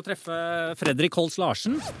skal jeg ut og treffe Fredrik Holst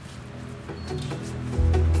Larsen.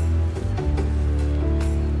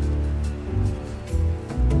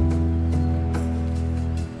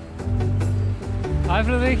 Hei,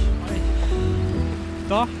 Fredrik.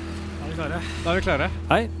 Da er vi klare.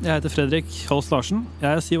 Hei, jeg heter Fredrik Holst Larsen.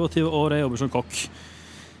 Jeg er 27 år og jeg jobber som kokk.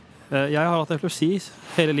 Jeg har hatt epilepsi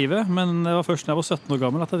hele livet, men det var først da jeg var 17 år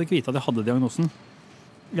gammel at jeg fikk vite at jeg hadde diagnosen.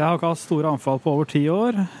 Jeg har ikke hatt store anfall på over 10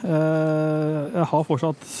 år. Jeg har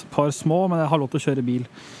fortsatt et par små, men jeg har lov til å kjøre bil.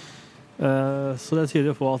 Så det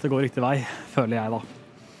tyder jo på at det går riktig vei, føler jeg da.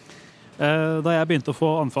 Da jeg begynte å få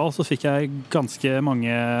anfall, så fikk jeg ganske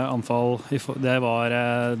mange anfall. Det var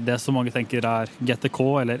det som mange tenker GTK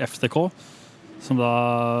eller FTK, som da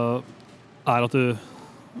at du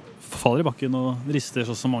faller i bakken og rister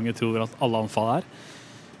sånn som mange tror at alle anfall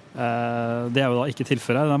Det jo da ikke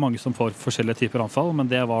tilfellet. Det mange som får forskjellige typer anfall, men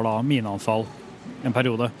det var da mine anfall en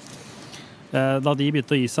periode. Da de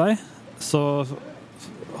begynte å gi seg, så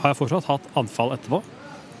har jeg fortsatt hatt anfall etterpå.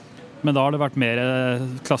 Men da har det vært mer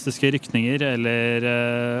klassiske rykninger, eller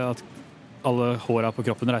at alle hårene på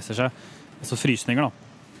kroppen reiser seg. Altså frysninger, da.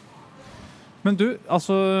 Men du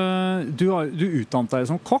utdannet deg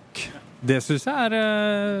som kokk. Det synes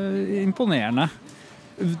jeg imponerende.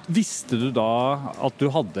 Visste du da at du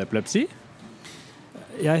hadde epilepsi?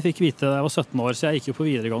 Jeg fikk vite da jeg var 17 år, så jeg gikk jo på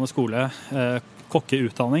videregående skole,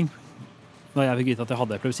 kokkeutdanning, da jeg fikk vite at jeg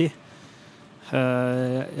hadde epilepsi.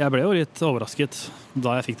 Jeg ble jo litt overrasket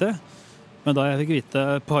da jeg fikk det, men da jeg fikk vite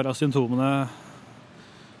et par av symptomene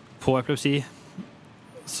på epilepsi,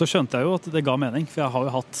 så skjønte jeg jo at det ga mening, for jeg har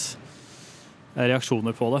jo hatt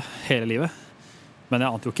reaksjoner på det hele livet. Men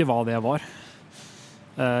jeg ante jo ikke hva det var,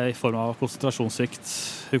 i form av konsentrasjonssvikt,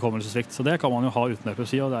 hukommelsessvikt. Så det kan man jo ha uten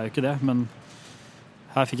epilepsi, og det jo ikke det. Men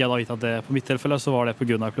her fikk jeg da vite at det, på mitt tilfelle så var det på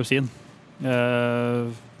grunn av epilepsien.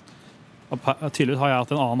 Tydeligvis har jeg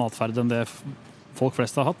hatt en annen atferd enn det folk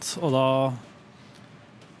flest har hatt, og da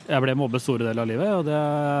jeg ble mobbet store deler av livet, og det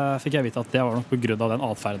fikk jeg vite at det var nok på grunn av den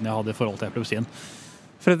atferden jeg hadde i forhold til epilepsien.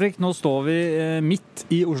 Fredrik, nå står vi midt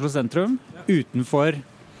i Oslo sentrum, utenfor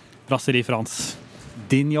Brasserie France.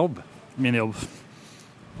 Din jobb. Min jobb.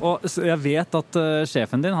 Og jeg vet at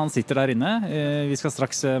sjefen din, han sitter der inne. Vi skal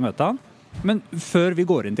straks møte han. Men før vi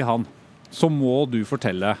går inn til han, så må du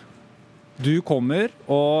fortelle. Du kommer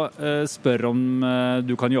og spør om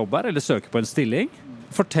du kan jobbe her, eller søke på en stilling.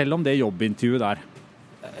 Fortell om det jobbintervjuet der.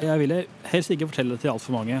 Jeg ville helst ikke fortelle det til alt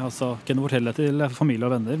for mange. Altså, kunne fortelle det til familie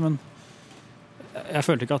og venner, men jeg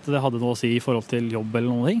følte ikke at det hadde noe å si i forhold til jobb eller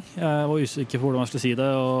noen ting. Jeg var usikker på hvordan jeg skulle si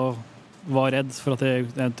det, og var redd for at det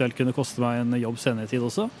eventuelt kunne koste meg en jobb senere i tid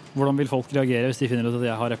også. Hvordan vil folk reagere hvis de finner ut at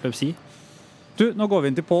jeg har epilepsi? Du, nå går vi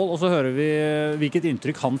inn til Pål, og så hører vi hvilket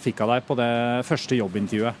inntrykk han fikk av deg på det første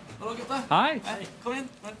jobbintervjuet. Hallo, gutter. Hei. Kom inn.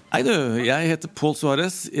 Hei du, jeg heter Pål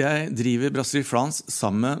Suarez. Jeg driver Brasserie France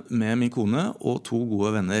sammen med min kone og 2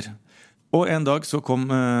 gode venner. Og en dag så kom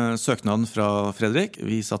søknaden fra Fredrik.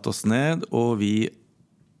 Vi satte oss ned, og vi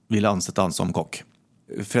ville ansette han som kokk.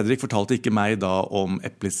 Fredrik fortalte ikke meg da om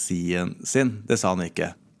epilepsien sin. Det sa han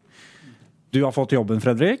ikke. Du har fått jobben,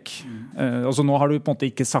 Fredrik. Altså, nå har du på en måte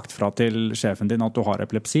ikke sagt fra til sjefen din at du har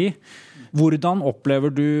epilepsi. Hvordan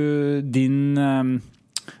opplever du din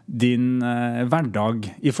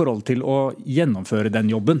hverdag i forhold til å gjennomføre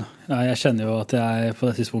den jobben? Ja, jeg kjenner jo at jeg på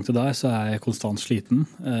det tidspunktet der så jeg konstant sliten.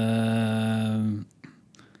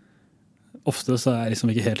 Ofte så jeg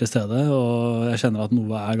liksom ikke helt til stede, og jeg kjenner at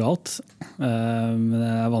noe galt. Men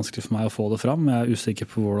det vanskelig for meg å få det fram. Jeg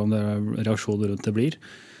usikker på hvordan reaksjoner rundt det blir.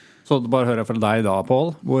 Så bare hører jeg fra deg da,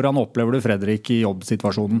 Pål. Hvordan opplever du Fredrik i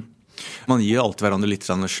jobbsituasjonen? Man gir alltid hverandre litt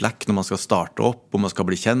slack når man skal starte opp, om man skal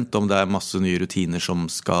bli kjent, om det masse nye rutiner som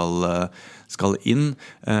skal inn.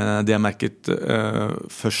 Det jeg merket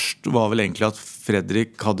først var vel egentlig at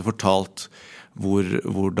Fredrik hadde fortalt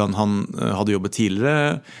hvordan han hadde jobbet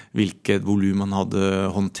tidligere, hvilket volum han hadde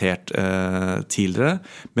håndtert tidligere,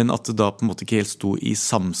 men at det da på en måte ikke helt sto i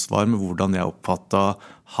samsvar med hvordan jeg oppfattet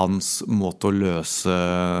hans måte å løse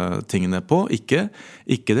tingene på. Ikke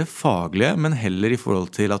det faglige, men heller i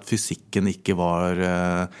forhold til at fysikken ikke var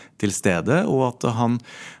til stede, og at han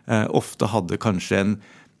ofte hadde kanskje en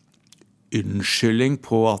unnskyldning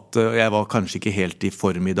på at jeg var kanskje ikke helt i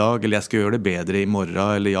form i dag, eller jeg skal gjøre det bedre i morgen,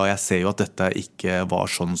 eller ja, jeg ser jo at dette ikke var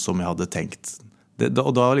sånn som jeg hadde tenkt.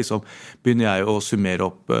 Og da liksom begynner jeg å summere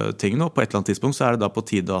opp tingene, og på et eller annet tidspunkt så det da på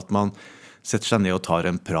tide at man setter seg ned og tar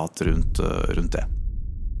en prat rundt det.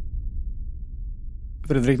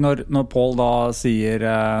 Fredrik, når Pål da sier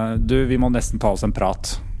du, vi må nesten ta oss en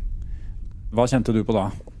prat, hva kjente du på da?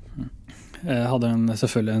 Jeg hadde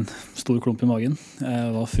selvfølgelig en stor klump i magen.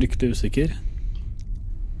 Jeg var fryktelig usikker.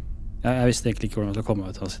 Jeg visste egentlig ikke hvordan jeg skulle komme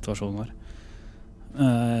ut av situasjonen her.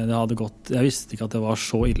 Jeg visste ikke at det var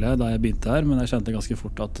så ille da jeg begynte her, men jeg kjente ganske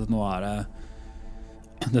fort at nå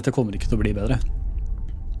dette kommer ikke til å bli bedre.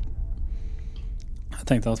 Jeg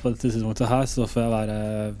tenkte at på dette tidspunktet her så får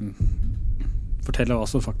jeg fortelle hva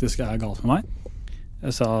som faktisk galt med meg.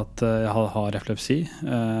 Jeg sa at jeg har epilepsi.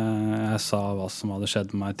 Jeg sa hva som hadde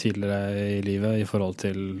skjedd med meg tidligere i livet i forhold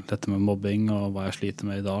til dette med mobbing og hva jeg sliter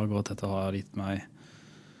med i dag, og at dette har gitt meg...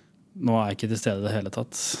 Nå jeg ikke til stede i det hele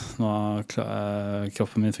tatt.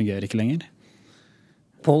 Kroppen min fungerer ikke lenger.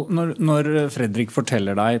 Pål, når Fredrik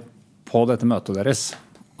forteller deg på dette møtet deres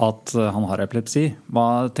at han har epilepsi,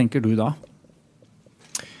 hva tenker du da?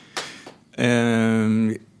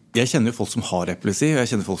 Jeg kjenner jo folk som har epilepsi, og jeg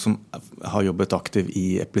kjenner folk som har jobbet aktiv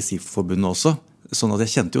i Epilepsiforbundet også. Sånn at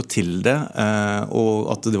jeg kjente jo til det, og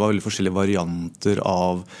at det var veldig forskjellige varianter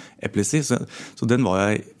av epilepsi. Så den var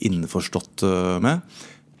jeg innforstått med.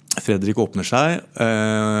 Fredrik åpner seg,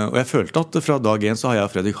 og jeg følte at fra dag 1 så har jeg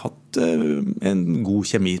og Fredrik hatt en god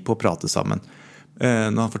kjemi på å prate sammen.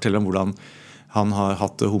 Når han forteller om hvordan han har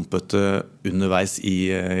hatt humpete underveis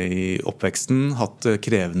i oppveksten, hatt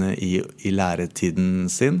krevende i læretiden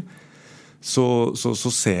sin, så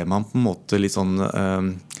ser man på en måte litt sånn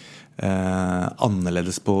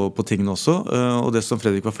annerledes på tingene også. Og det som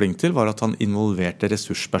Fredrik var flink til, var at han involverte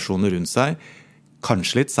ressurspersoner rundt seg,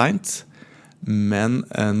 kanskje litt sent, men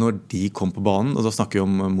når de kom på banen, og da snakker jeg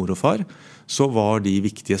om mor og far, så var de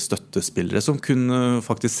viktige støttespillere som kunne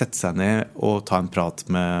faktisk sette seg ned og ta en prat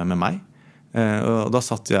med meg. Og da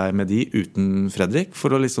satt jeg med de uten Fredrik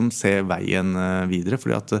for å liksom se veien videre,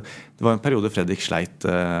 fordi at det var en periode Fredrik sleit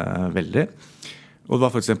veldig. Og det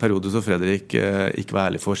var faktisk en periode så Fredrik ikke var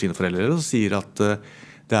ærlig for sine foreldre og sier at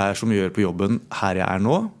det er som gjør på jobben her jeg er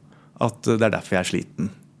nå, at det er derfor jeg er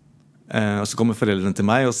sliten. Og så kommer foreldrene til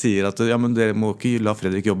meg og sier at ja, men dere må ikke la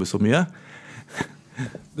Fredrik jobbe så mye.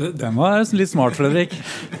 Den var litt smart, Fredrik.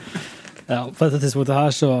 Ja, på dette tidspunktet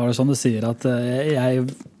her så var det sånn du sier at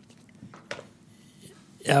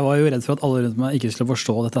jeg var jo redd for at alle rundt meg ikke skulle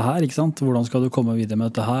forstå dette her, ikke sant? Hvordan skal du komme videre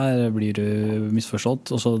med dette her? Blir du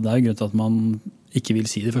misforstått? Og så det er jo grunn til at man ikke vil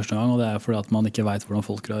si det første gang, og det er fordi at man ikke vet hvordan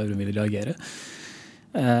folk vil reagere.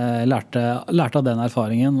 Lærte av den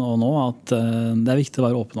erfaringen og nå at det er viktig å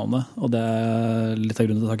være åpen om det, og det er litt av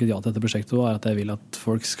grunnen til å takke ja til dette prosjektet er at jeg vil at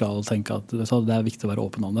folk skal tenke at det er viktig å være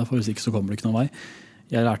åpen om det, for hvis ikke så kommer det ikke noen vei.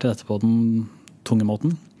 Jeg lærte dette på den tunge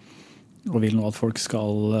måten, og vil nå at folk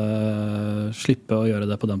skal slippe å gjøre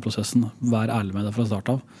det på den prosessen, være ærlig med det fra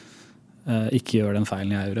start av, ikke gjøre den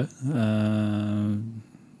feilen jeg gjorde.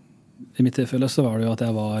 I mitt tilfelle så var det jo at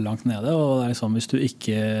jeg var langt nede, og det er liksom, hvis du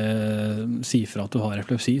ikke sier fra at du har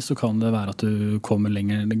epilepsi, så kan det være at du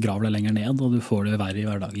graver deg lenger ned, og du får det verre i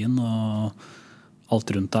hverdagen, og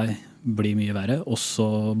alt rundt deg blir mye verre,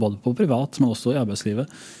 også både på privat, men også i arbeidslivet.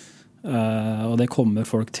 Og det kommer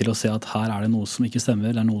folk til å se at her er det noe som ikke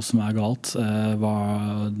stemmer, det er noe som er galt.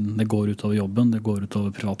 Det går utover jobben, det går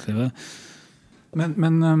utover privatlivet.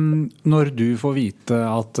 Men når du får vite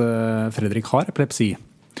at Fredrik har epilepsi,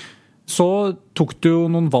 så tok du jo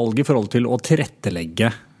noen valg i forhold til å tilrettelegge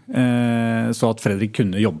så at Fredrik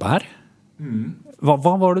kunne jobbe her. Hva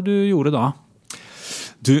var det du gjorde da?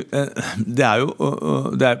 Vi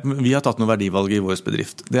har tatt noen verdivalg i vår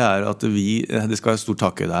bedrift. Det er at det skal være stor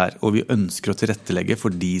takhøyde her, og vi ønsker å tilrettelegge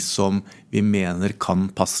for de som vi mener kan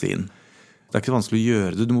passe inn. Det er ikke vanskelig å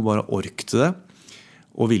gjøre det, du må bare orke til det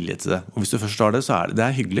og vilje til det. Og hvis du først har det, så er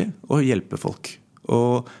det hyggelig å hjelpe folk.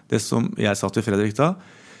 Og det som jeg sa til Fredrik da,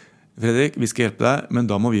 Fredrik, vi skal hjelpe deg, men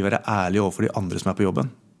da må vi være ærlige overfor de andre som er på jobben.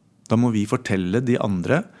 Da må vi fortelle de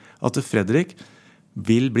andre at Fredrik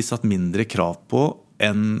vil bli satt mindre krav på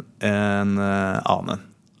enn en annen.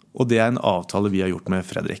 Og det er en avtale vi har gjort med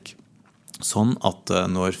Fredrik. Sånn at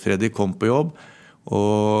når Fredrik kom på jobb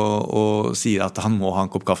og sier at han må ha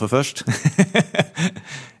en kopp kaffe først,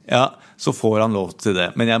 ja, så får han lov til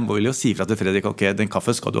det. Men jeg vil jo si fra til Fredrik, ok, den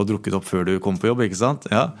kaffe skal du ha drukket opp før du kom på jobb, ikke sant?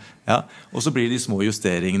 Ja. Og så blir det de små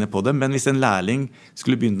justeringene på det. Men hvis en lærling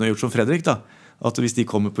skulle begynne å gjøre som Fredrik da, at hvis de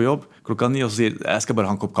kommer på jobb klokka 9 og sier, jeg skal bare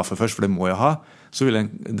ha en kopp kaffe først, for det må jeg ha, så vil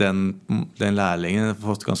den lærlingen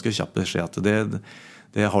fått ganske kjapt beskjed at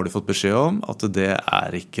det har du fått beskjed om, at det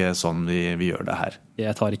er ikke sånn vi gjør det her.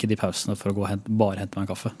 Jeg tar ikke de pausene for å gå og bare hente meg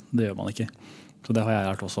en kaffe. Det gjør man ikke. Så det har jeg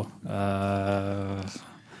lært også.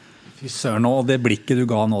 Fy søren, og det blikket du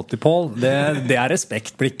ga nå til Pål, det er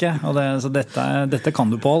respektblikket. Så dette kan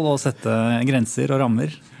du, Pål, å sette grenser og rammer.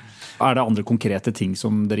 Er det andre konkrete ting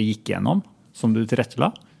som dere gikk gjennom, som du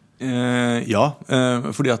tilrettela? Ja,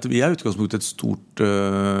 fordi at vi er utgangspunktet et stort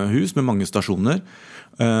hus med mange stasjoner.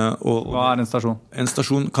 Hva er en stasjon? En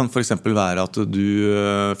stasjon kan for eksempel være at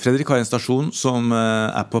Fredrik har en stasjon som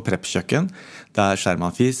er på preppkjøkken. Der skjærer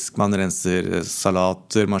man fisk, man renser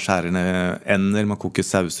salater, man skjærer ned ender, man koker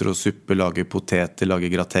sauser og suppe, lager poteter,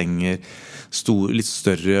 lager gratenger, litt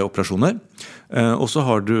større operasjoner. Og så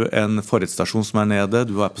har du en forretsstasjon som er nede,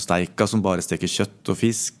 du er på steika som bare steker kjøtt og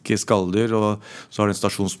fisk, skalldyr, og så har du en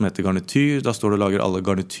stasjon som heter garnityr, da står du og lager alle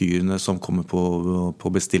garnityrene som kommer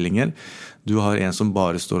på bestillinger. Du har en som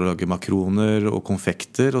bare står og lager makroner og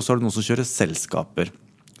konfekter, og så har du noen som kjører selskaper.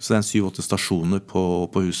 Så det er 7-8 stasjoner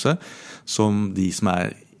på huset, som de som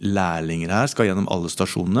er lærlinger her skal gjennom alle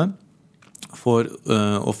stasjonene. for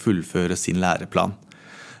å fullføre sin læreplan.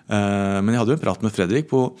 Men jeg hadde jo en prat med Fredrik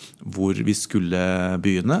på hvor vi skulle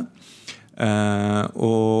begynne.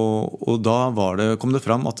 Og da kom det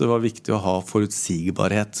fram at det var viktig å ha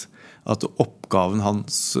forutsigbarhet. At oppgaven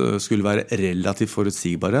hans skulle være relativt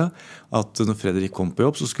forutsigbare. At når Fredrik kom på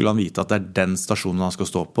jobb, så skulle han vite at det den stasjonen han skal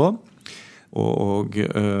stå på. Og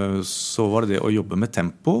så var det å jobbe med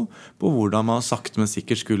tempo, på hvordan man sakte, men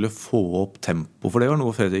sikkert skulle få opp tempo. For det var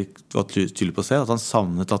noe Fredrik var tydelig på å se, at han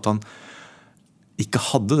savnet at han ikke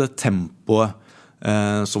hadde det tempoet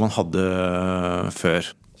som han hadde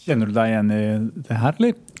før. Kjenner du deg igjen i det her,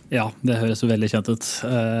 eller? Ja, det høres veldig kjent ut.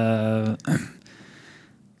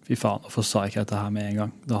 Fy faen, hvorfor sa jeg ikke dette her med en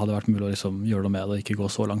gang? Det hadde vært mulig å liksom gjøre noe med det og ikke gå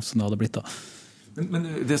så langt som det hadde blitt da. Men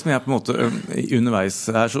det som jeg på en måte underveis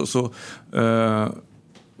her, så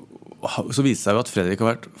viser seg jo at Fredrik har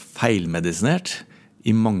vært feilmedisinert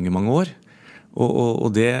i mange, mange år. Og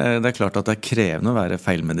det er klart at det er krevende å være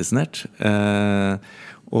feilmedisinert.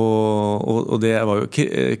 Og det var jo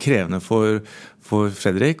krevende for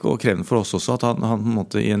Fredrik, og krevende for oss også, at han på en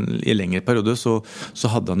måte i en lengre periode så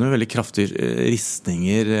hadde han jo veldig kraftige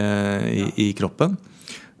ristninger i kroppen.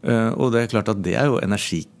 Og det er klart at det er jo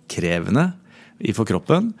energikrevende for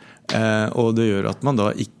kroppen, og det gjør at man da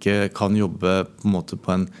ikke kan jobbe på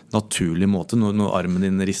en naturlig måte når armen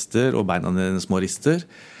din rister og beina dine små rister.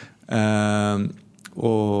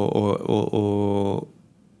 Og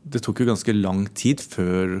det tok jo ganske lang tid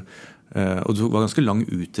før, og det var ganske lang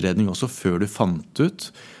utredning også før du fant ut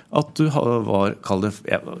at du var, kall det,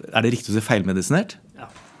 er det riktig å si feilmedisinert? Ja.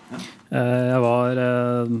 Jeg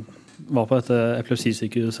var på et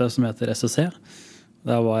epilepsisykehuset som heter SSC.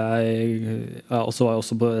 Der var jeg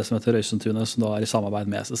også på det som heter Røysentunet, som da i samarbeid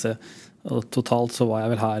med SSC. Og totalt så var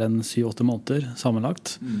jeg vel her 7-8 måneder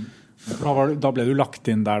sammenlagt. Da ble du lagt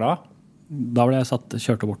inn der da? Da ble jeg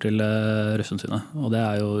kjørt bort til Røysentunet, og det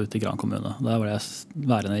er jo ute i Gran kommune. Der ble jeg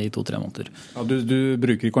værende i 2-3 måneder. Ja, du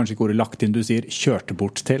bruker kanskje ikke ordet lagt inn, du sier kjørte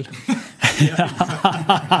bort til. Ja.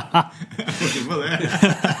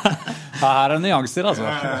 Her er nyanser, altså.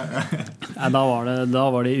 Nei, da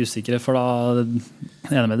var de usikre, for da den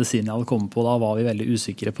ene medisinen jeg hadde kommet på, da var vi veldig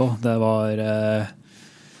usikre på. Det var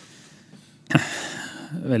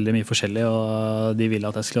veldig mye forskjellig, og de ville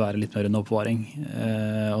at jeg skulle være litt mer under oppvaring.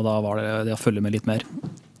 Og da var det å følge med litt mer.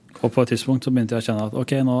 Og på et tidspunkt så begynte jeg å kjenne at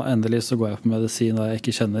ok, nå endelig så går jeg på medisin da jeg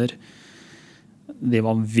ikke kjenner de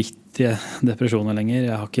vanvittige depresjoner lenger.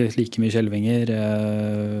 Jeg har ikke like mye skjelvinger.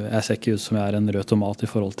 Jeg ser ikke ut som jeg er en rød tomat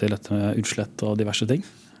i forhold til dette med utslett og diverse ting.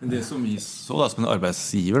 Det som vi så da, som en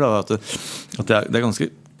arbeidsgiver, da, at det er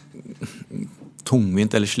ganske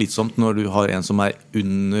tungvint eller slitsomt når du har en som er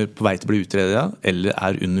på vei til å bli utredet, eller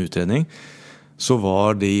er under utredning, så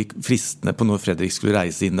var de fristene på når Fredrik skulle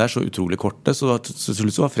reise inn der så utrolig korte, så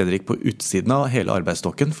var Fredrik på utsiden av hele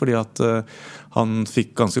arbeidsstokken, fordi at han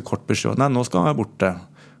fikk ganske kort beskjed, nei, nå skal han være borte.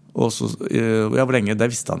 Og så, ja, hvor lenge, det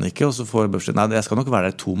visste han ikke, og så får beskjed, nei, jeg skal nok være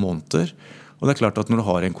der 2 måneder. Og det er klart at når du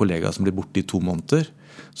har en kollega som blir borte i 2 måneder,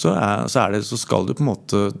 så skal du på en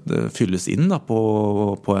måte fylles inn da,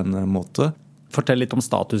 på en måte. Fortell litt om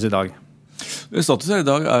status i dag. Status her i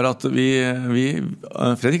dag er at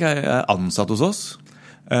Fredrik er ansatt hos oss.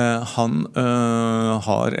 Han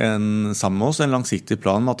har sammen med oss en langsiktig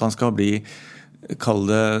plan om at han skal bli, kall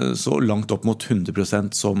det så langt opp mot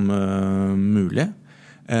 100% som mulig.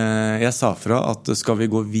 Jeg sa fra at skal vi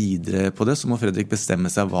gå videre på det, så må Fredrik bestemme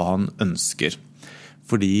seg hva han ønsker.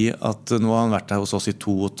 Fordi at nå har han vært her hos oss i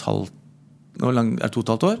 2,5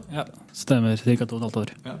 år? Ja, stemmer. Cirka 2,5 år.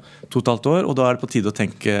 Ja, 2,5 år, og da er det på tide å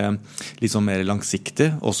tenke litt sånn mer langsiktig,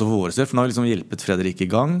 også for våre selv, for nå har vi liksom hjulpet Fredrik i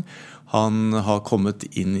gang. Han har kommet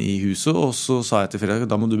inn i huset, og så sa jeg til Fredrik,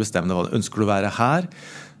 da må du bestemme deg hva du ønsker. Du være her,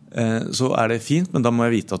 så er det fint, men da må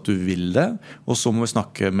jeg vite at du vil det, og så må vi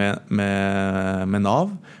snakke med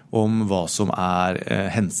NAV om hva som er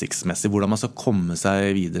hensiktsmessig, hvordan man skal komme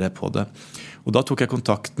seg videre på det. Og da tok jeg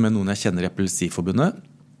kontakt med noen jeg kjenner i Epilepsiforbundet,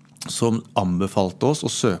 som anbefalte oss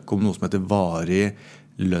å søke om noe som heter varig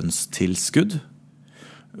lønnstilskudd,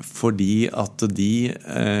 fordi at de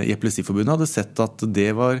i Epilepsiforbundet hadde sett at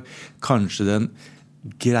det var kanskje den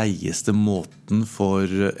greieste måten for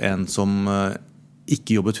en som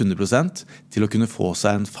ikke jobbet 100% til å kunne få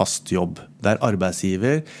seg en fast jobb, der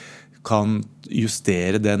arbeidsgiver kan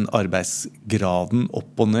justere den arbeidsgraden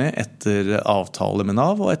opp og ned etter avtale med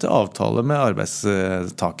NAV og etter avtale med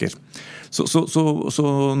arbeidstaker. Så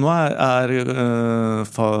nå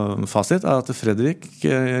fasit at Fredrik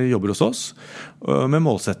jobber hos oss med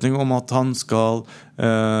målsetning om at han skal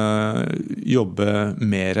jobbe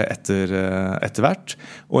mer etter hvert,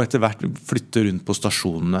 og etter hvert flytte rundt på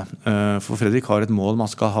stasjonene. For Fredrik har et mål om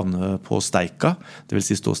han skal havne på steika, det vil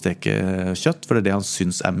si stå og steke kjøtt, for det det han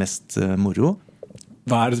synes mest moro.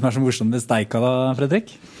 Hva det som så morsomt med steika da,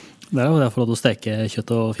 Fredrik? Det jo det for å steke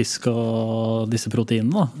kjøtt og fisk og disse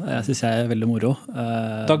proteinene. Jeg synes jeg veldig moro.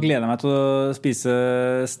 Da gleder jeg meg til å spise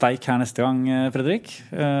steik her neste gang, Fredrik.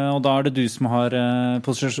 Og da det du som har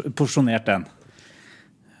porsjonert den.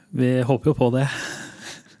 Vi håper jo på det.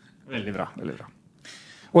 Veldig bra, veldig bra.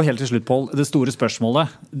 Og helt til slutt, Pål, det store spørsmålet,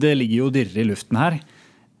 det ligger jo og dirrer i luften her.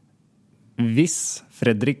 Hvis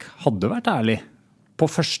Fredrik hadde vært ærlig på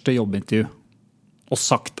første jobbintervju og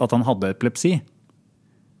sagt at han hadde epilepsi,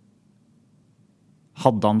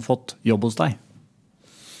 hadde han fått jobb hos deg?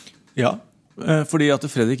 Ja, fordi at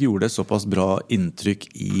Fredrik gjorde et såpass bra inntrykk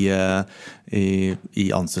i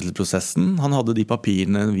ansettelsesprosessen. Han hadde de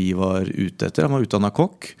papirene vi var ute etter. Han var utdannet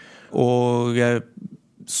kokk, og jeg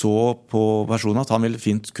så på personen at han ville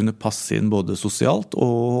fint kunne passe inn både sosialt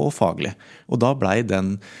og faglig. Og da ble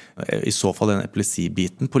i så fall den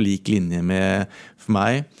epilepsibiten på lik linje med for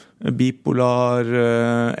meg bipolar,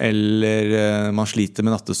 eller man sliter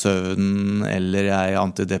med nattesøvnen, eller jeg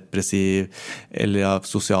antidepressiv, eller jeg har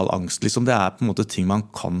sosial angst. Liksom det på en måte ting man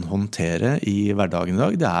kan håndtere i hverdagen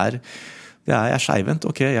i dag. Jeg skeivendt,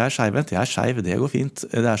 ok, jeg skeiv, det går fint.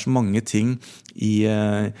 Det så mange ting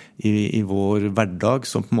i vår hverdag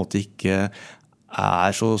som på en måte ikke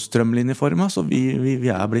så strømlinjeforma, så vi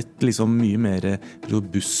blitt liksom mye mer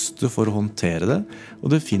robuste for å håndtere det.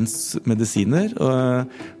 Og det finnes medisiner,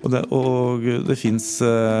 og det finnes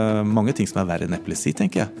mange ting som verre enn epilepsi,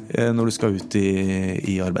 tenker jeg, når du skal ut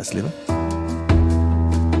i arbeidslivet.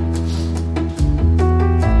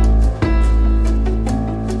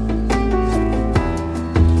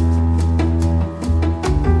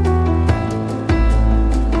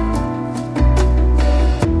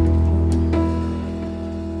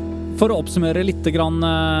 For å oppsummere litt grann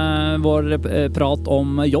vår prat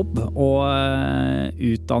om jobb og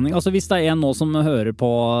utdanning. Altså hvis det en nå som hører på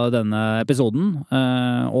denne episoden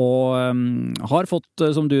og har fått,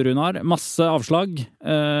 som du Runar, masse avslag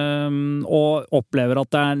og opplever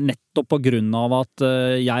at det nettopp på grunn av at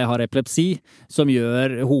jeg har epilepsi som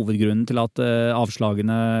gjør hovedgrunnen til at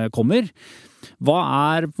avslagene kommer. Hva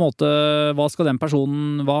på en måte, hva skal den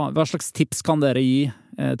personen, hva slags tips kan dere gi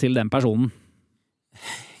til den personen?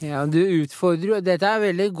 Ja, du utfordrer jo. Dette et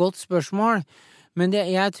veldig godt spørsmål, men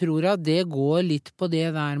jeg tror at det går litt på det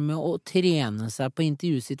der med å trene seg på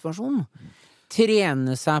intervjusituasjonen.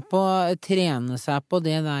 Trene seg på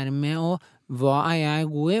det der med hva jeg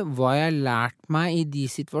god i, hva jeg har lært meg i de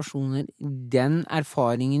situasjoner, den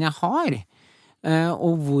erfaringen jeg har,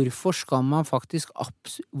 og hvorfor skal man faktisk,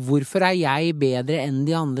 hvorfor jeg bedre enn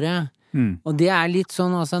de andre? Og det litt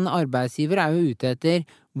sånn, altså en arbeidsgiver jo ute etter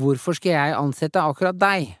hvorfor skal jeg ansette akkurat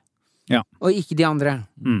deg? Ja. Og ikke de andre.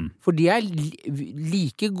 For de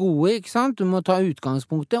like gode, ikke sant? Du må ta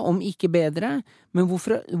utgangspunktet, om ikke bedre. Men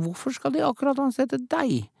hvorfor skal de akkurat ansette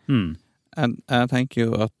deg? Jeg tenker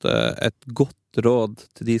jo at et godt råd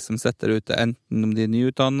til de som sitter ute, enten om de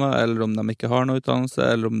nyutdannet, eller om de ikke har noe utdannelse,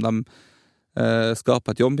 eller om de skal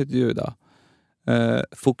på et jobbintervju, da.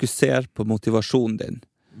 Fokuser på motivasjonen din.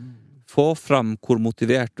 Få fram hvor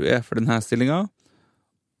motivert du for denne stillingen,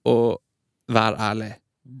 og vær ærlig.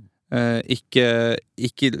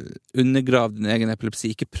 Ikke undergrav din egen epilepsi,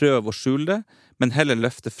 ikke prøv å skjule det, men heller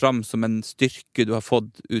løfte fram som en styrke du har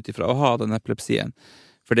fått ut ifra å ha den epilepsien.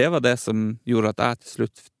 For det var det som gjorde at jeg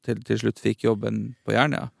til slutt fikk jobben på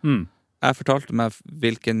Jernia. Jeg fortalte meg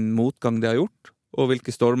hvilken motgang det har gjort, og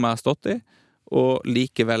hvilke stormer jeg har stått i, og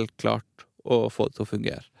likevel klart å få det til å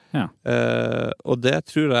fungere. Ja. Og det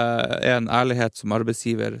tror jeg en ærlighet som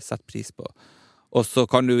arbeidsgiver setter pris på. Og så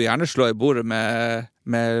kan du gjerne slå i bordet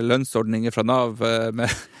med lønnsordninger fra NAV,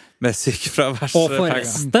 med sykefraværspenger. Og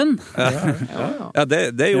forresten! Ja,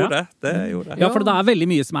 det gjorde det. Ja, for det veldig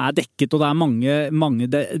mye som dekket, og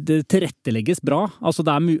det tilrettelegges bra. Altså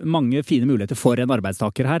det mange fine muligheter for en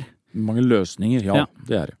arbeidstaker her. Mange løsninger, ja.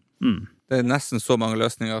 Det det. Det nesten så mange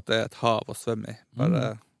løsninger at det et hav å svømme i.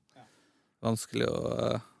 Bare vanskelig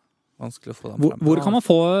å få dem frem. Hvor kan man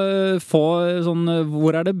få sånn,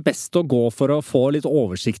 hvor det best å gå for å få litt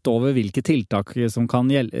oversikt over hvilke tiltak som kan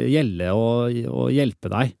gjelde og hjelpe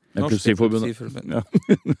deg? Epilepsiforbundet. Ja.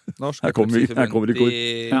 Norsk Her kommer ikke ord.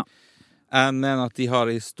 Jeg mener at de har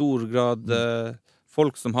i stor grad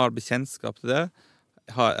folk som har bekjentskap til det,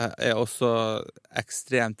 også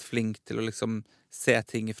ekstremt flink til å liksom se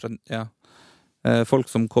ting fra Folk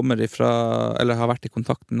som kommer ifra, eller har vært i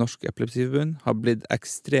kontakt med Norsk Epilepsiforbund, har blitt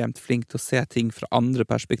ekstremt flink til å se ting fra andre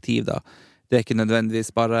perspektiv da. Det ikke nødvendigvis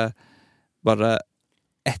bare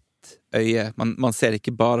ett øye. Man ser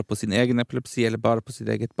ikke bare på sin egen epilepsi, eller bare på sitt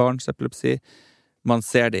eget barns epilepsi. Man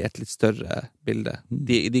ser det i et litt større bilde.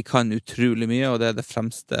 De kan utrolig mye, og det det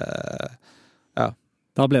fremste,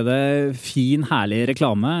 Da ble det fin, herlig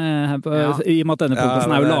reklame, i og med at denne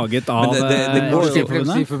podcasten jo laget av Norsk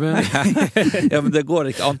Epilepsiforbund. Ja, men det går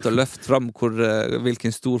ikke an til å løfte fram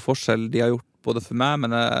hvilken stor forskjell de har gjort, både for meg,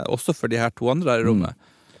 men også for de her to andre her i rommet.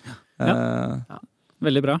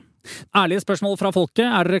 Veldig bra. Ærlige spørsmål fra folket,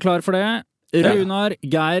 dere klar for det? Runar,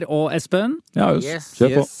 Geir og Espen? Ja,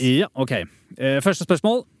 kjør på. Ja, ok. Første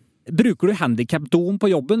spørsmål. Bruker du handicap-doen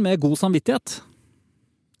på jobben med god samvittighet?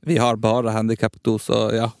 Vi har bare handicap-dos, så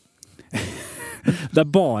ja. Det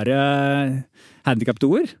bare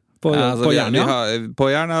handicap-doer på Jernia? På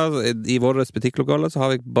Jernia, i våre butikklokaler, så har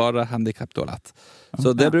vi bare handicap-toalett.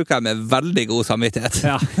 Så det bruker jeg med veldig god samvittighet.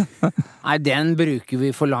 Ja. Nei, den bruker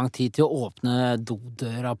vi for lang tid til å åpne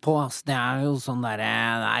dodøra på. Altså, det jo sånn der,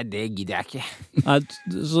 nei, det gidder jeg ikke. Nei,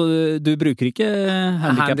 så du bruker ikke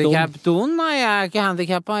handicap-doen? Handicap-doen? Nei, jeg ikke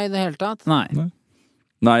handicappet i det hele tatt.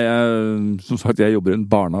 Nei, som sagt, jeg jobber jo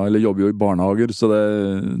i barnehager, så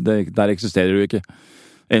der eksisterer jo ikke.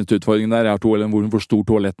 Eneste utfordringen der hvor stor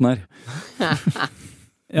toaletten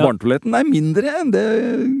Barnetoaletten mindre enn det,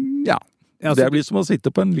 det blir som å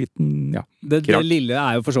sitte på en liten, Det lille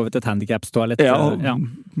jo for så vidt et handicapstoalett. Ja.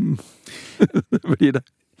 Det blir det.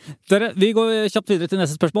 Dere, vi går kjapt videre til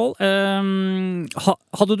neste spørsmål.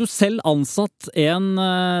 Hadde du selv ansatt en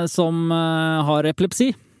som har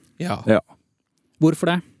epilepsi? Ja. Hvorfor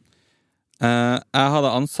det? Jeg hadde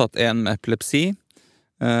ansatt en med epilepsi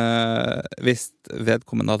hvis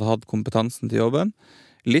vedkommende hadde hatt kompetansen til jobben.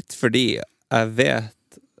 Litt fordi jeg vet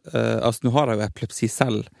nå har jeg jo epilepsi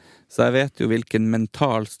selv, så jeg vet jo hvilken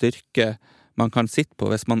mental styrke man kan sitte på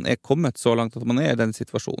hvis man kommet så langt at man i den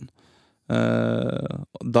situasjonen.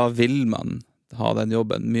 Da vil man ha den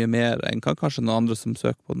jobben mye mer enn kanskje noen andre som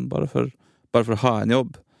søker på den, bare for å ha en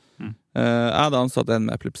jobb. Jeg hadde ansatt en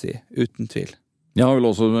med epilepsi, uten tvil. Jeg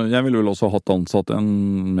ville vel også hatt ansatt en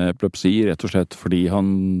med epilepsi, rett og slett fordi han,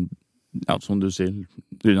 som du sier,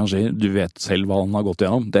 du vet selv hva han har gått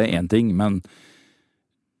igjennom. Det en ting, men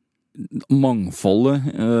mangfoldet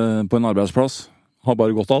på en arbeidsplass har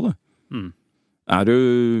bare gått av det.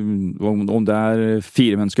 Om det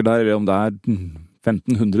 4 mennesker der, eller om det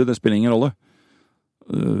 1500, det spiller ingen rolle.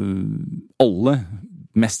 Alle,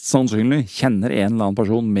 mest sannsynlig, kjenner en eller annen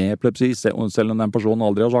person med epilepsi, selv om den personen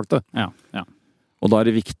aldri har sagt det. Ja. Og da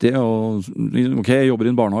det viktig jeg jobber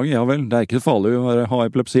i en barnehage, ja vel, det ikke så farlig å ha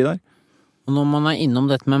epilepsi der. Og når man innom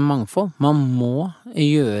dette med mangfold, man må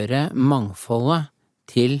gjøre mangfoldet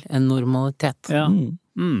til en normalitet. Ja.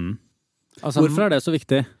 Altså, hvorfor det så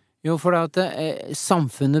viktig? Jo, for at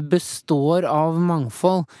samfunnet består av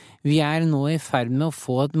mangfold. Vi nå i ferd med å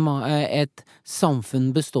få et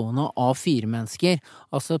samfunn bestående av 4 mennesker.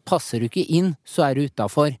 Altså, passer du ikke inn, så du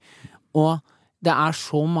utenfor. Og det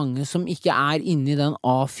så mange som ikke inne i den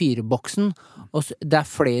A4-boksen, og det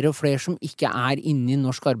flere og flere som ikke inne i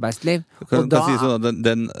norsk arbeidsliv. Kan si sånn at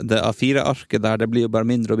det A4-arket der, det blir jo bare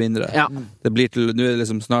mindre og mindre. Ja. Det blir til, nå det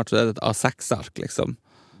liksom snart så det et A6-ark, liksom.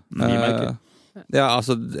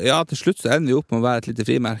 Til slutt så ender vi opp med å være et lite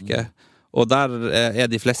frimerke, og der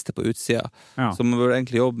de fleste på utsida. Så man bør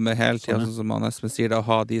egentlig jobbe med hele tiden, sånn som man nesten sier, å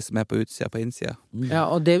ha de som på utsida på innsida. Ja,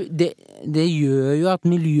 og det gjør jo at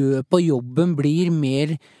miljøet på jobben blir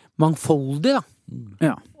mer mangfoldig, da.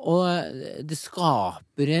 Ja. Og det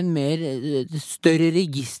skaper en større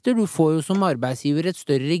register. Du får jo som arbeidsgiver et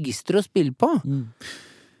større register å spille på.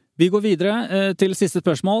 Vi går videre til siste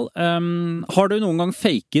spørsmål. Har du noen gang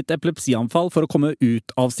faket epilepsianfall for å komme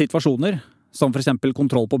ut av situasjoner, som for eksempel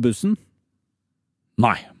kontroll på bussen?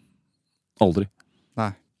 Nei. Aldri.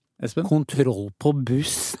 Nei. Espen? Kontroll på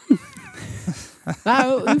bussen? Det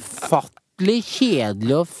jo ufattelig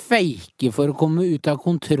kjedelig å fake for å komme ut av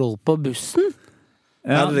kontroll på bussen.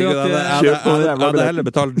 Ja, jeg hadde heller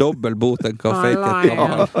betalt dobbelt bot enn hva fake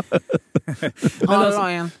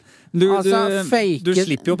Du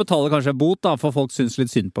slipper jo å betale kanskje bot da, for folk synes litt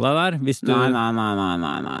synd på deg der hvis du...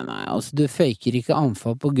 Nei. Altså, du faker ikke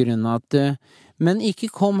anfall på grunn av at du... Men ikke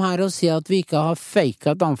kom her og si at vi ikke har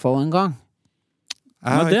faket et anfall en gang.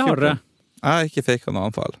 Men det har dere. Jeg har ikke faket noe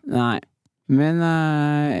anfall. Nei. Men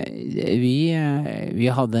vi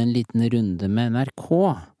hadde en liten runde med NRK,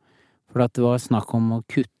 for at det var snakk om å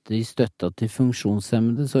kutte i støtta til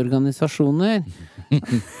funksjonshemmedes organisasjoner.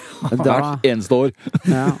 Hvert eneste år.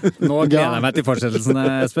 Nå gleder jeg meg til fortsettelsen,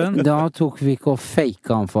 Espen. Da tok vi ikke å fake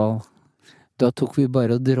anfall. Da tok vi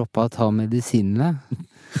bare og droppet å ta medisinene.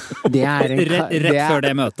 Rett før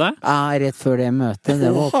det møtet? Ja, rett før det møtet.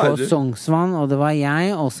 Det var på Sognsvann, og det var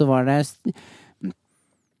jeg, og så var det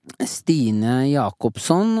Stine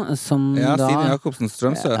Jakobsson som Stine Jakobsen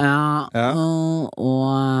Strømsø. Og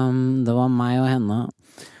det var meg og henne.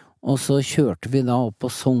 Og så kjørte vi da opp på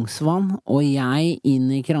Sognsvann, og jeg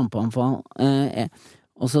inn i krampeanfall.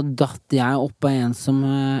 Og så datt jeg opp på en som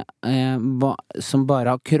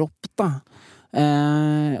bare har kropp, da.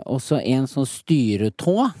 Og så en sånn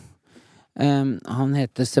styretå. Han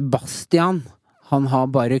heter Sebastian. Han har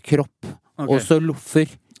bare kropp. Og så loffer.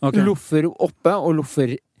 Loffer oppe og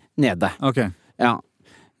loffer nede. Ja.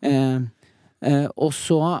 Og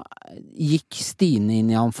så gikk Stine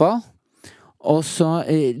inn i anfall. Og så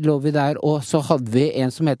lå vi der, og så hadde vi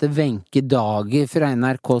en som heter Wenche Dager fra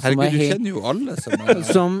NRK. Herregud, du kjenner jo alle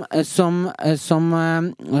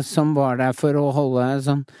som var der for å holde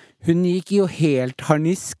sånn. Hun gikk jo helt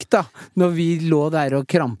harnisk da, når vi lå der og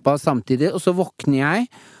krampa samtidig, og så våkner jeg,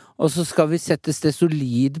 og så skal vi sette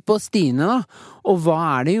stesolid på Stine da, og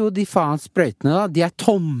hva er det jo, de faen sprøytene da, de er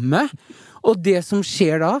tomme. Og det som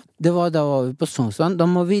skjer da var vi på Sognsvann, da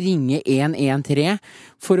må vi ringe 113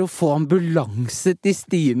 for å få ambulanse til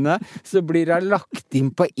Stine, så blir hun lagt inn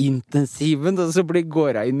på intensiven, og så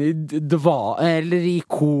går hun inn i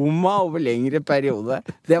koma over lengre periode.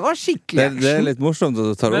 Det var skikkelig action. Det litt morsomt at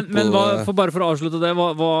du tar opp. Men bare for å avslutte det,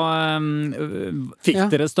 fikk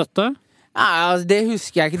dere støtte? Ja, det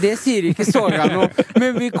husker jeg ikke, det sier ikke Soga nå,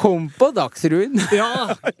 men vi kom på Dagsrevyen.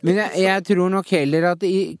 Ja. Men jeg tror nok heller at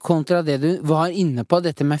kontra det du var inne på,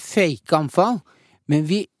 dette med fake anfall, men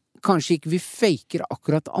kanskje ikke vi faker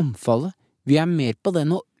akkurat anfallet, vi mer på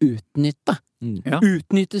den å utnytte.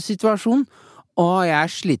 Utnytte situasjonen. Og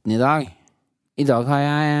jeg sliten i dag. I dag har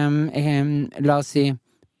jeg, la oss si,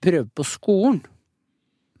 prøve på skolen.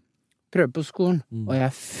 Og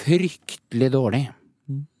jeg fryktelig dårlig.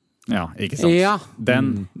 Ja, ikke sant. Ja.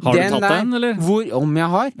 Har du tatt den, eller? Om jeg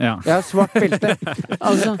har? Ja. Jeg har svart belte.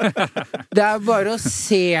 Altså, det bare å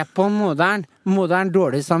se på moderen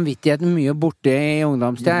dårlig samvittighet mye borte i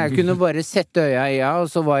ungdomstida. Jeg kunne bare sette øya i og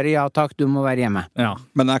så var det ja takk, du må være hjemme. Ja.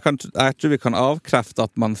 Men jeg tror vi kan avkrefte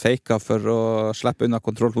at man faker for å slippe unna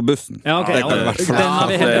kontroll på bussen. Ja, ok. Den har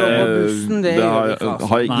vi helt på bussen, det gjør vi fast.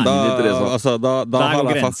 Har ingen interesse. Altså, da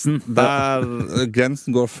går grensen.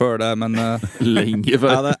 Grensen går før det, men lenge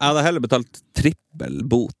før. Jeg hadde heller betalt trippel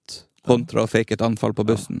bot kontra å fake et anfall på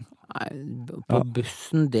bussen. Nei, på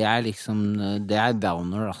bussen, det liksom, det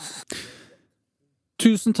downer, ass.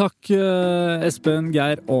 Tusen takk, Espen,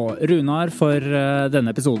 Geir og Runar, for denne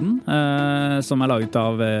episoden, som laget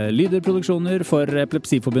av Lyder-produksjoner for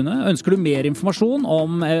Epilepsiforbundet. Ønsker du mer informasjon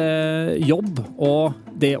om jobb og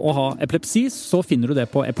det å ha epilepsi, så finner du det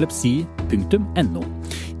på epilepsi.no.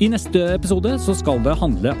 I neste episode så skal det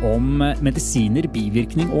handle om medisiner,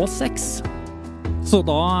 bivirkning og sex. Så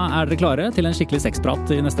da dere klare til en skikkelig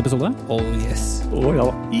sexprat i neste episode? Oh yes. Ja.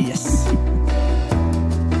 Yes.